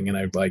something, and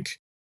I've like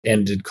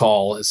ended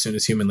call as soon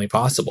as humanly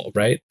possible,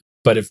 right?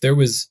 But if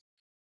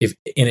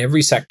in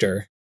every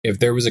sector, if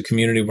there was a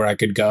community where I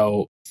could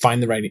go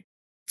find the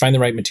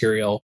right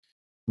material,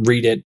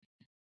 read it,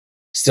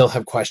 still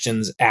have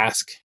questions,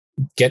 ask,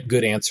 get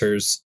good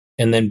answers,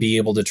 and then be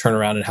able to turn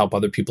around and help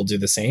other people do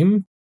the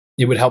same,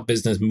 it would help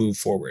business move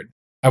forward.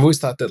 I've always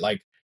thought that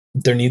like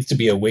there needs to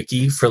be a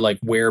wiki for like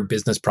where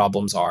business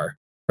problems are,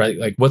 right?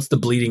 Like what's the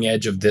bleeding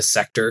edge of this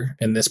sector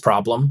and this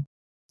problem,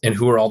 and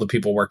who are all the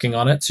people working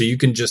on it? So you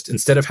can just,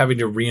 instead of having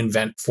to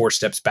reinvent 4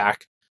 steps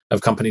back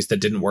of companies that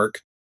didn't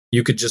work,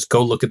 you could just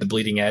go look at the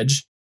bleeding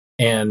edge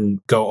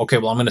and go, okay,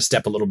 well, I'm going to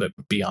step a little bit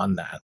beyond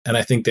that. And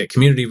I think that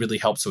community really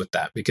helps with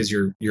that, because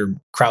you're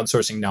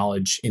crowdsourcing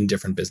knowledge in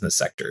different business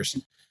sectors.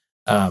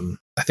 I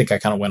think I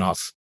kind of went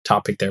off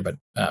topic there, but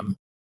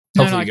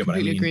hopefully you get what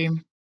I mean. Agree.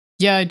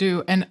 Yeah, I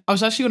do. And I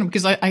was actually going to,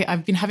 because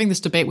I've been having this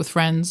debate with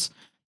friends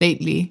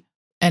lately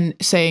and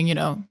saying,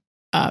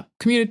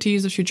 community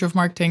is the future of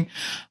marketing.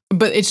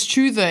 But it's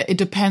true that it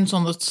depends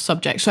on the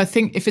subject. So I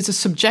think if it's a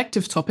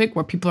subjective topic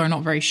where people are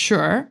not very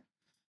sure,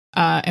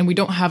 and we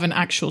don't have an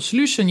actual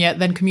solution yet,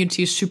 then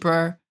community is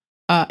super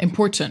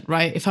important,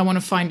 right? If I want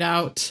to find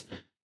out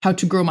how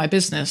to grow my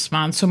business,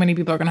 man, so many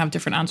people are going to have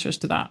different answers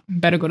to that.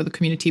 Better go to the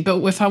community. But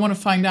if I want to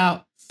find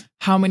out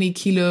how many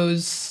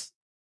kilos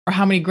or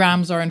how many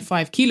grams are in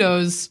 5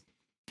 kilos,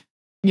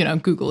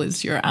 Google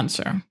is your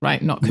answer, right?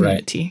 Not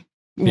community.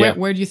 Right.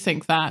 Where do you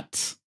think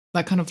that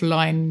kind of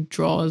line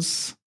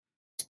draws?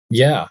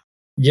 Yeah.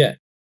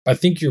 I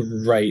think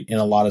you're right in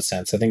a lot of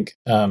sense. I think,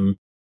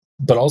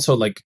 but also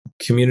like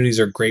communities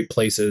are great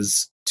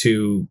places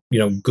to,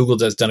 Google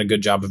has done a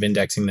good job of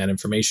indexing that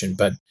information,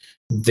 but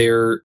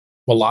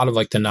a lot of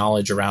like the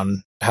knowledge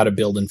around how to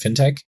build in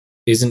fintech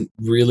isn't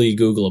really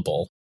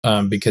Googleable,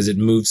 because it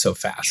moves so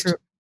fast. True.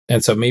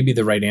 And so maybe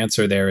the right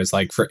answer there is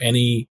like, for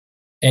any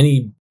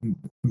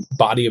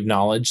body of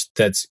knowledge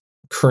that's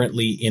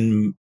currently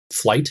in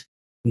flight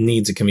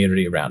needs a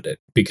community around it,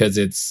 because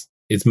it's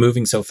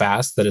moving so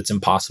fast that it's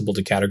impossible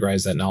to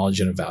categorize that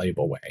knowledge in a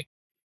valuable way,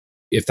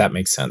 if that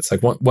makes sense.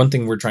 Like one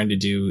thing we're trying to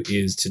do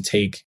is to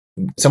take,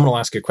 someone will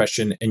ask a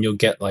question and you'll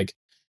get like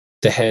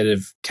the head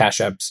of Cash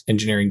App's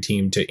engineering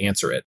team to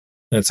answer it.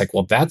 And it's like,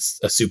 well, that's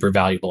a super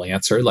valuable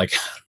answer. Like,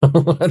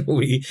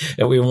 we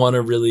want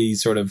to really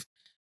sort of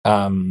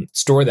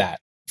store that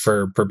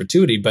for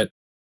perpetuity, but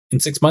in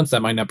 6 months,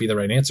 that might not be the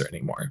right answer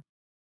anymore.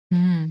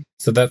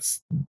 So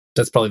that's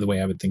probably the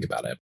way I would think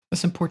about it.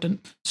 That's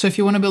important. So if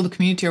you want to build a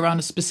community around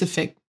a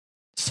specific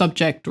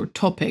subject or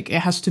topic, it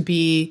has to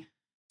be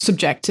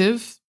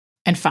subjective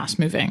and fast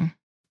moving,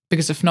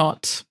 because if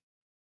not,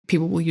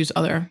 people will use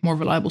other more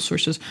reliable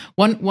sources.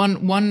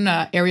 One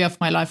area of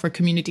my life where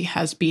community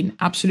has been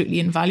absolutely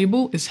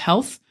invaluable is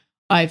health.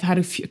 I've had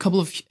a couple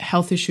of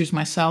health issues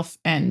myself,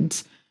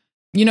 and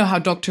you know how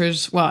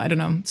doctors, well, I don't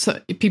know.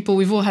 So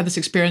we've all had this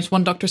experience.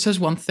 One doctor says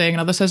one thing,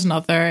 another says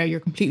another. You're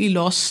completely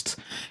lost.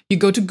 You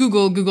go to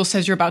Google. Google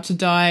says you're about to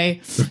die.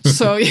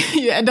 So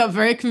you end up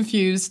very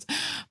confused.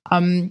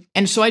 And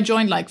so I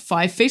joined like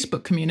 5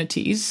 Facebook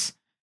communities,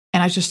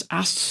 and I just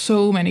asked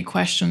so many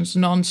questions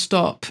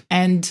nonstop.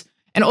 And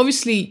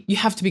obviously you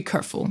have to be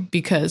careful,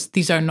 because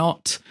these are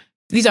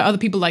other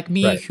people like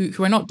me, right,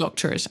 who are not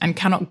doctors and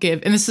cannot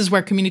give. And this is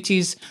where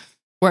communities,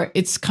 where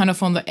it's kind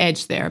of on the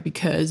edge there,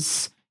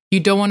 because you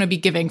don't want to be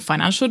giving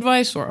financial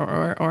advice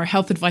or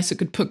health advice that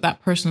could put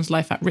that person's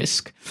life at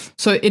risk.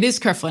 So it is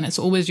careful, and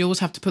you always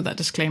have to put that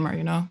disclaimer,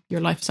 your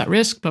life is at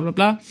risk, blah, blah,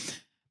 blah.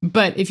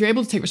 But if you're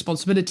able to take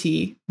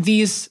responsibility,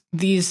 these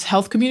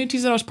health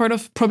communities that I was part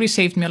of probably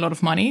saved me a lot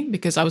of money,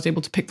 because I was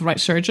able to pick the right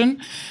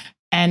surgeon,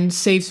 and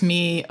saved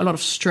me a lot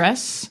of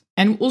stress,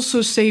 and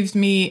also saved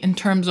me in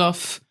terms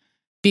of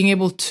being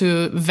able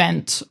to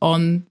vent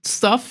on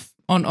stuff,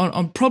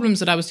 on problems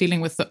that I was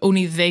dealing with that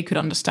only they could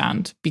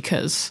understand,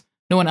 because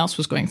no one else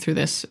was going through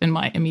this in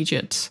my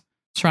immediate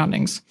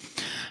surroundings.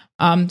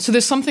 So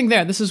there's something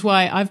there. This is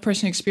why I've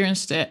personally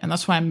experienced it, and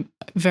that's why I'm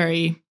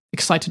very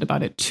excited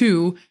about it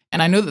too.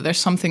 And I know that there's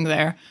something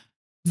there.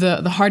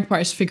 The hard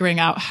part is figuring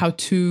out how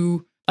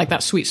to, like,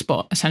 that sweet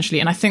spot, essentially.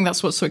 And I think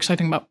that's what's so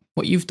exciting about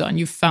what you've done.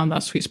 You've found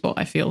that sweet spot,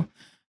 I feel.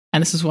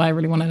 And this is why I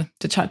really wanted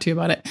to chat to you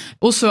about it.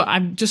 Also,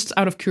 I'm just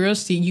out of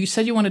curiosity, you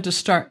said you wanted to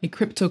start a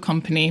crypto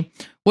company.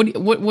 What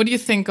do you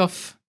think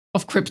of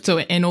crypto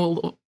in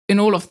all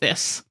of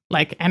this?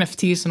 like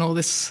NFTs and all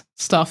this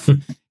stuff.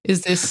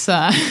 Is this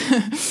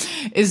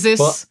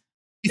Well,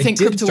 you think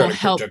I did crypto start will a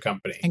help crypto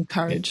company.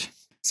 encourage?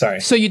 Sorry.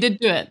 So you did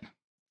do it?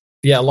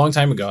 Yeah, a long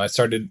time ago. I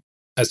started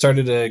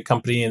a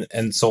company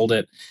and sold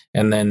it,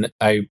 and then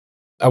I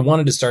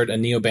wanted to start a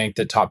neobank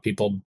that taught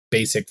people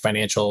basic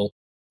financial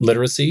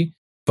literacy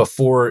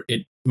before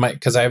it might,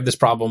 because I have this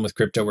problem with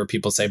crypto where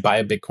people say buy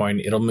a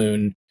Bitcoin, it'll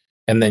moon,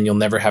 and then you'll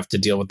never have to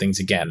deal with things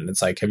again. And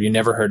it's like, have you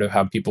never heard of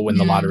how people win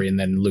the lottery and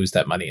then lose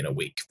that money in a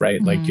week,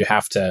 right? Like you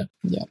have to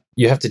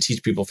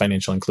teach people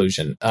financial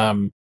inclusion.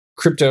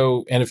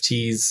 Crypto,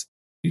 NFTs,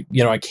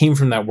 I came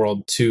from that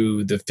world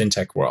to the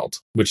fintech world,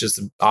 which is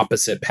the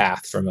opposite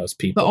path for most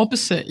people. The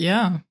opposite,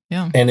 yeah.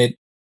 And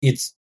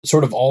it's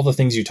sort of all the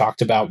things you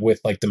talked about with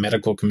like the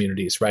medical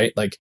communities, right?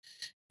 Like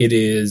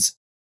it's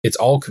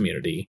all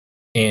community,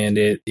 and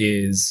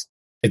it's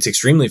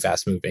extremely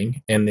fast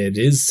moving, and it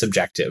is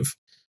subjective,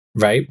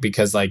 right?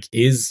 Because like,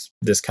 is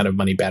this kind of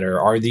money better?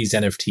 Are these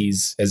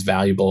NFTs as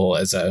valuable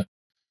as a,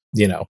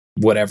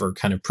 whatever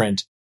kind of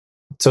print?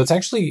 So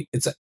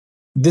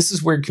this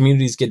is where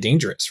communities get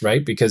dangerous,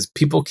 right? Because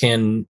people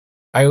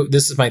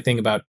this is my thing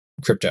about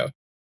crypto.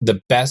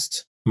 The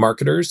best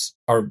marketers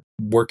are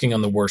working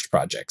on the worst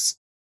projects,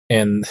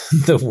 and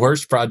the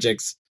worst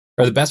projects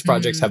or the best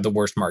projects have the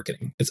worst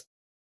marketing. It's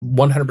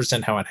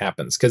 100% how it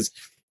happens. Because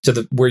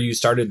where you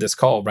started this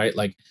call, right?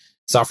 Like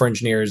software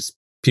engineers,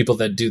 people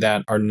that do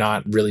that are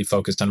not really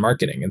focused on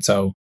marketing. And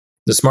so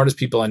the smartest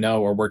people I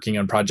know are working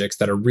on projects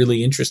that are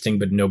really interesting,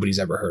 but nobody's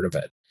ever heard of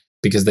it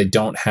because they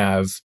don't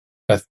have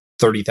a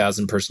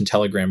 30,000 person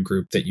Telegram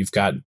group that you've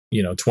got,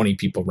 20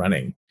 people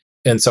running.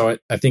 And so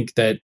I think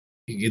that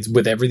it's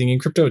with everything in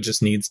crypto, it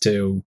just needs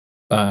to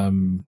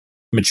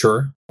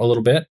mature a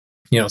little bit.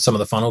 Some of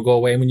the fun will go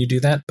away when you do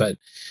that, but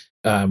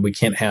we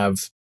can't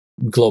have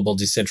global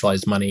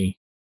decentralized money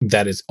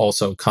that is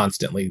also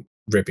constantly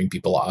ripping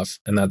people off.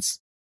 And that's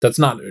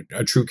not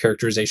a true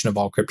characterization of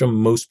all crypto.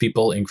 Most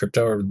people in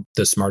crypto are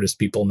the smartest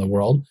people in the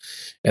world,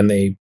 and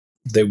they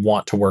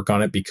want to work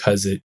on it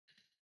because it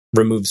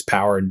removes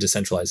power and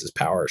decentralizes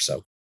power.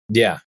 So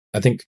yeah, I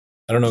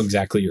don't know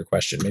exactly your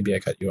question. Maybe I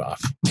cut you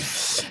off.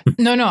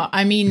 No.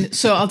 I mean,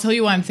 so I'll tell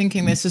you why I'm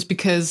thinking this is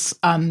because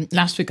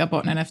last week I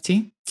bought an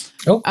NFT.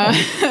 Oh.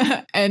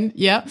 And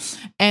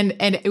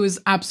it was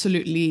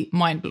absolutely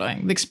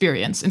mind-blowing, the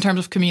experience in terms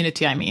of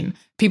community. I mean,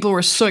 people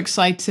were so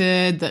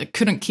excited that I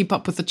couldn't keep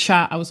up with the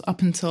chat. I was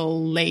up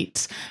until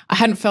late. I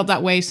hadn't felt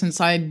that way since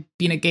I'd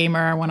been a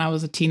gamer when I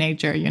was a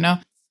teenager,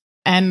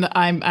 And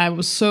I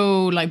was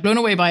so like blown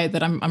away by it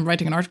that I'm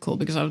writing an article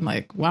because I was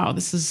like, wow,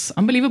 this is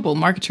unbelievable.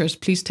 Marketers,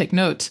 please take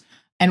note.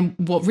 And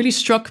what really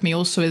struck me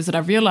also is that I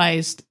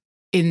realized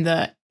in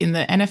the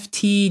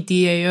NFT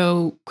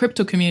DAO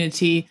crypto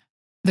community,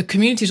 the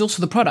community is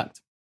also the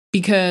product.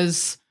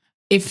 Because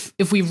if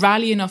we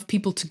rally enough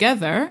people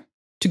together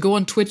to go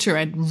on Twitter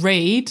and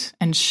raid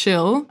and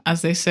shill,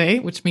 as they say,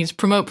 which means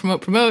promote,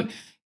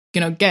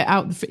 get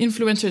out the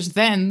influencers,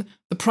 then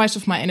the price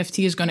of my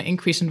NFT is going to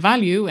increase in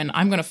value and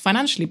I'm going to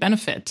financially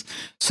benefit.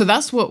 So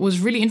that's what was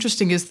really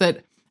interesting is that,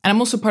 and I'm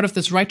also part of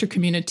this writer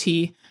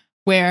community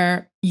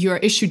where you're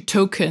issued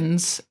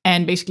tokens,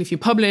 and basically if you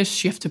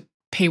publish, you have to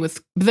pay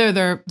with,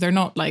 they're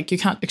not like, you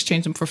can't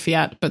exchange them for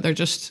fiat, but they're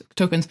just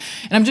tokens.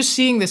 And I'm just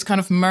seeing this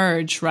kind of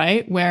merge,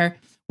 right? Where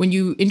when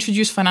you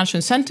introduce financial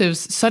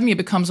incentives, suddenly it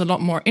becomes a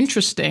lot more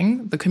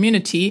interesting, the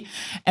community.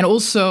 And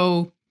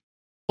also,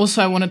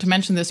 I wanted to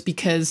mention this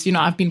because,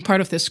 I've been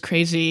part of this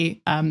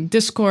crazy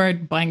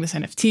Discord, buying this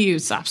NFT. It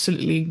was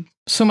absolutely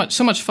so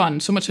much fun,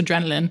 so much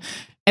adrenaline.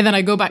 And then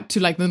I go back to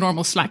like the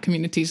normal Slack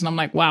communities and I'm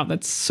like, wow,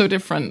 that's so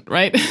different,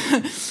 right?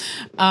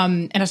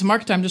 And as a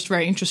marketer, I'm just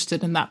very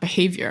interested in that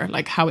behavior,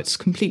 like how it's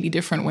completely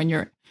different when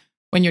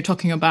you're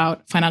talking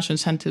about financial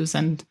incentives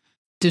and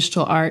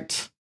digital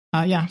art.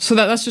 So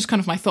that's just kind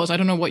of my thoughts. I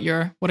don't know what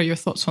are your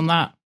thoughts on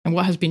that, and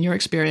what has been your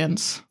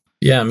experience?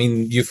 Yeah, I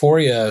mean,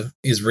 euphoria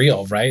is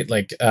real, right?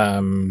 Like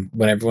when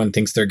everyone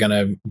thinks they're going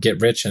to get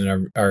rich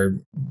and are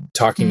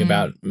talking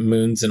about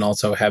moons, and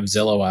also have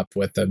Zillow up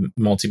with a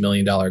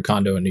multi-million-dollar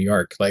condo in New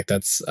York. Like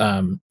that's,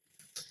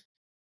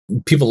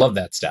 people love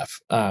that stuff.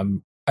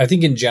 I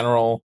think in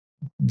general,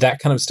 that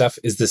kind of stuff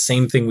is the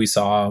same thing we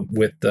saw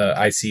with the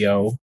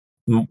ICO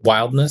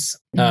wildness.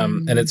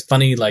 And it's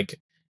funny, like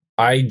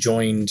I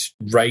joined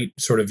right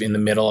sort of in the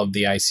middle of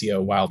the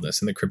ICO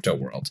wildness in the crypto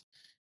world.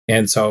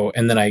 And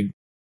then I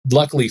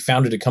luckily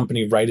founded a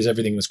company right as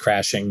everything was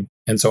crashing.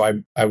 And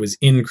so I was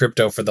in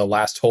crypto for the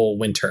last whole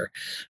winter.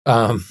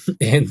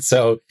 And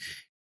so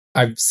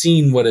I've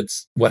seen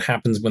what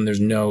happens when there's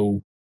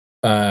no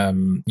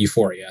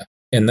euphoria.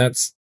 And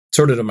that's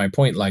sort of to my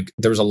point. Like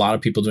there was a lot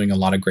of people doing a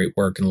lot of great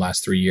work in the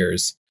last 3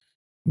 years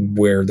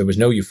where there was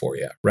no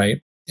euphoria,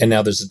 right? And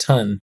now there's a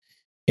ton.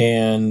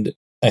 And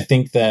I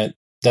think that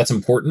that's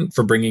important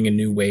for bringing a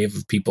new wave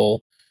of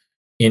people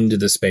into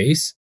the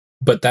space.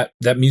 But that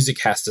music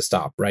has to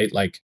stop, right?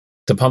 Like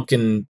the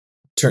pumpkin,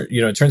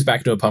 it turns back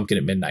into a pumpkin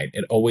at midnight.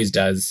 It always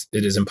does.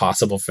 It is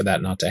impossible for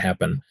that not to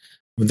happen.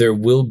 There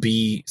will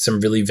be some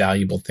really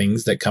valuable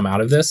things that come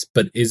out of this,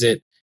 but is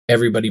it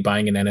everybody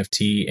buying an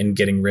NFT and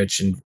getting rich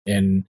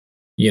and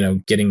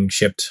getting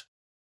shipped.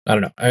 I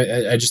don't know.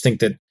 I just think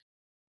that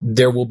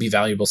there will be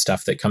valuable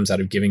stuff that comes out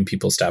of giving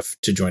people stuff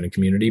to join a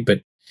community,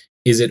 but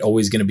is it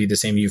always going to be the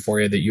same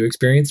euphoria that you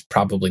experience?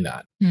 Probably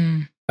not.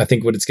 I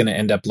think what it's going to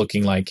end up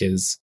looking like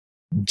is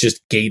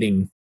just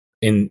gating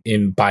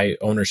in by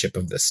ownership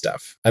of this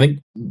stuff. I think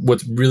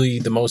what's really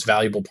the most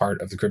valuable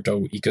part of the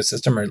crypto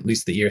ecosystem, or at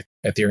least the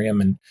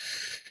Ethereum and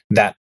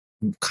that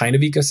kind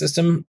of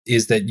ecosystem,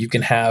 is that you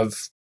can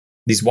have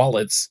these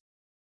wallets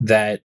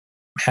that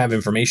have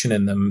information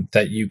in them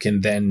that you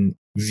can then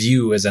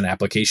view as an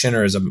application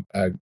or as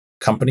a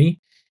company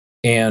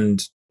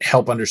and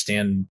help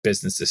understand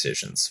business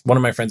decisions. One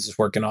of my friends is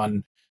working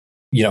on,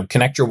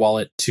 connect your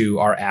wallet to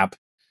our app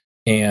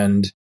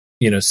and,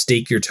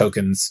 stake your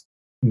tokens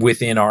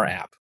within our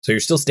app. So you're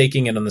still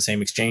staking it on the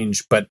same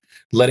exchange, but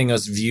letting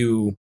us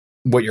view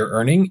what you're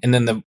earning. And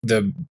then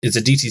it's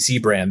a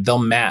DTC brand. They'll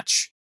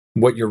match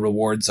what your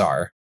rewards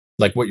are,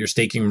 like what your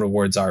staking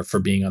rewards are for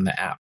being on the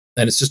app.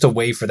 And it's just a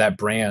way for that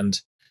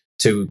brand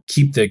to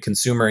keep the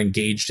consumer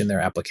engaged in their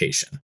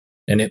application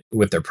and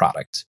with their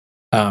product.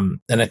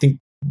 And I think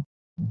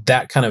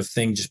that kind of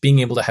thing, just being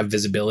able to have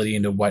visibility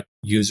into what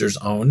users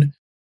own,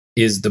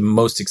 is the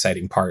most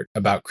exciting part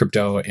about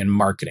crypto and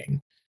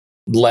marketing.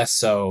 Less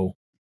so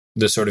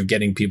the sort of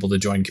getting people to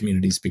join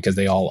communities because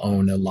they all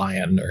own a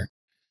lion or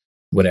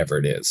whatever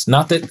it is.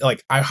 Not that,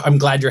 like, I'm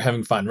glad you're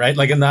having fun, right?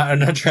 Like, I'm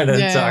not trying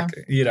to talk,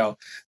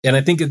 and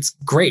I think it's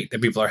great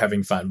that people are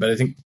having fun, but I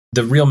think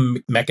the real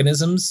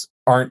mechanisms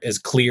aren't as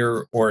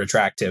clear or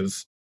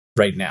attractive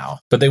right now,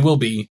 but they will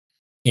be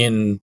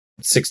in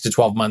 6 to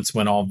 12 months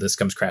when all of this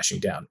comes crashing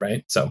down,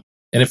 right? So,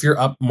 and if you're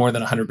up more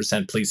than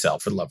 100%, please sell,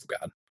 for the love of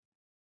God.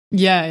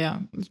 Yeah.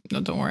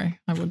 No, don't worry.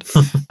 I would.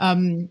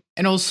 And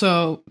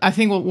also, I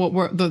think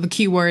what the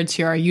key words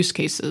here are use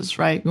cases,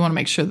 right? We want to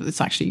make sure that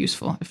it's actually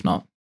useful. If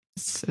not,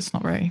 it's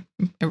not very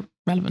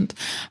relevant.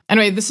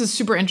 Anyway, this is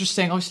super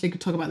interesting. Obviously, we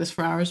could talk about this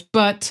for hours,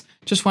 but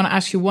just want to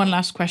ask you one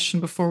last question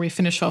before we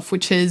finish off,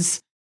 which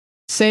is,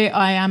 say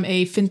I am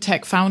a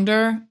fintech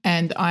founder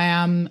and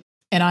I'm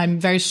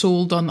very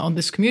sold on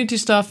this community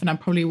stuff, and I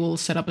probably will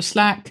set up a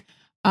Slack.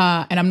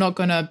 And I'm not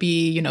going to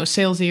be,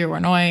 salesy or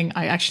annoying.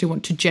 I actually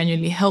want to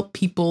genuinely help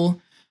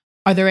people.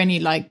 Are there any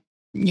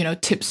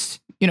tips,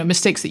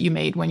 mistakes that you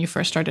made when you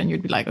first started and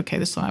you'd be like, okay,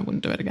 this time I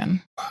wouldn't do it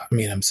again? I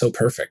mean, I'm so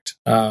perfect.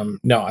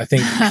 No, I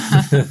think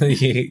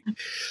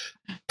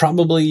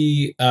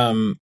probably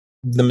the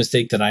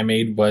mistake that I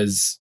made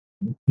was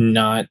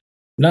not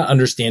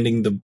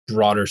understanding the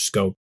broader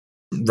scope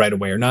right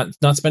away, or not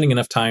spending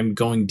enough time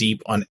going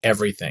deep on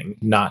everything,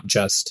 not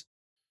just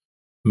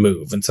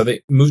Move. And so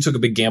Move took a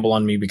big gamble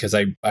on me because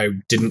I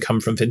didn't come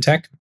from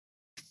fintech,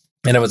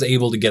 and I was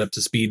able to get up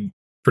to speed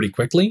pretty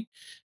quickly.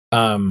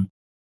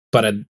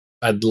 But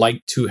I'd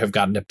like to have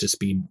gotten up to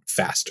speed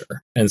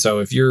faster. And so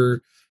if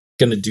you're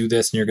going to do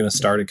this and you're going to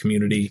start a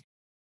community,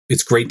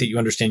 it's great that you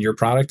understand your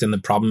product and the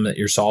problem that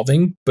you're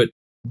solving, but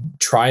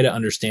try to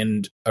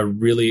understand in a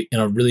really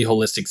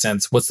holistic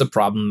sense, what's the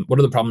problem? What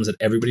are the problems that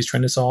everybody's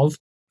trying to solve,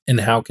 and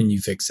how can you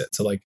fix it?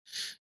 So, like,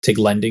 take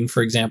lending,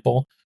 for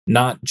example,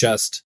 not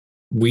just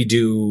we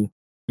do,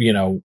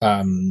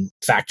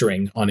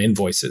 factoring on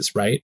invoices,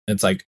 right?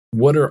 It's like,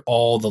 what are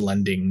all the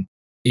lending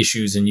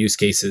issues and use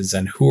cases,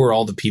 and who are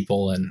all the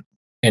people, and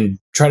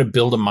try to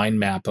build a mind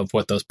map of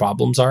what those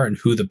problems are and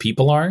who the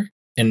people are,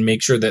 and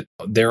make sure that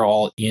they're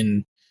all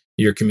in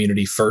your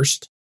community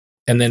first.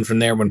 And then from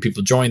there, when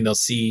people join, they'll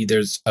see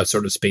there's a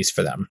sort of space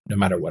for them, no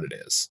matter what it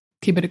is.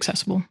 Keep it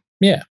accessible.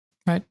 Yeah.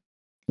 Right.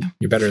 Yeah.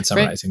 You're better at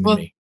summarizing than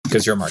me,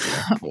 because you're a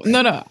marketer.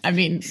 No. I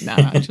mean, no,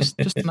 just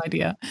an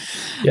idea.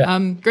 Yeah.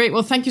 Great.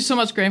 Well, thank you so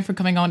much, Graham, for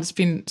coming on. It's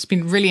been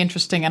really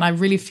interesting, and I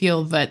really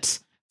feel that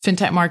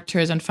fintech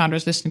marketers and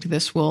founders listening to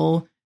this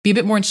will be a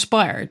bit more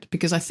inspired,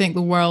 because I think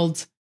the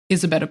world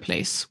is a better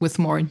place with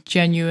more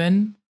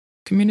genuine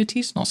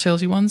communities, not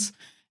salesy ones.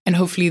 And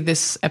hopefully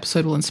this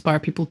episode will inspire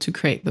people to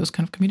create those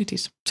kind of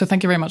communities. So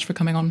thank you very much for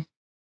coming on.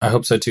 I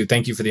hope so too.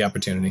 Thank you for the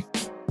opportunity.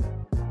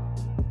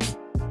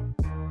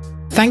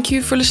 Thank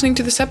you for listening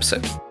to this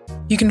episode.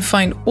 You can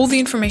find all the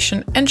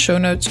information and show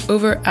notes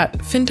over at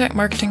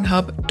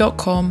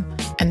fintechmarketinghub.com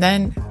and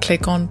then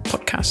click on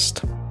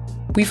podcast.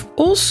 We've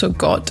also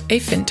got a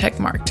fintech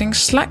marketing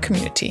Slack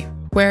community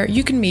where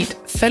you can meet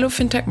fellow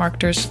fintech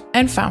marketers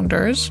and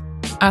founders,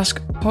 ask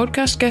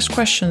podcast guest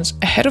questions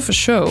ahead of a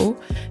show,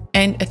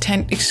 and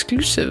attend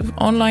exclusive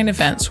online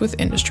events with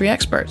industry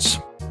experts.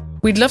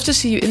 We'd love to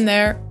see you in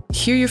there,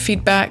 hear your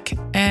feedback,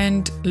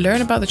 and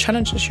learn about the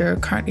challenges you're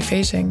currently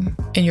facing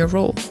in your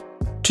role.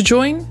 To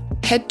join,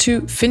 head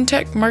to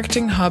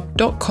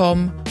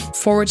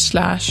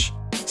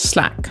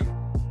fintechmarketinghub.com/Slack.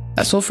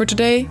 That's all for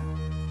today.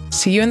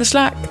 See you in the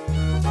Slack.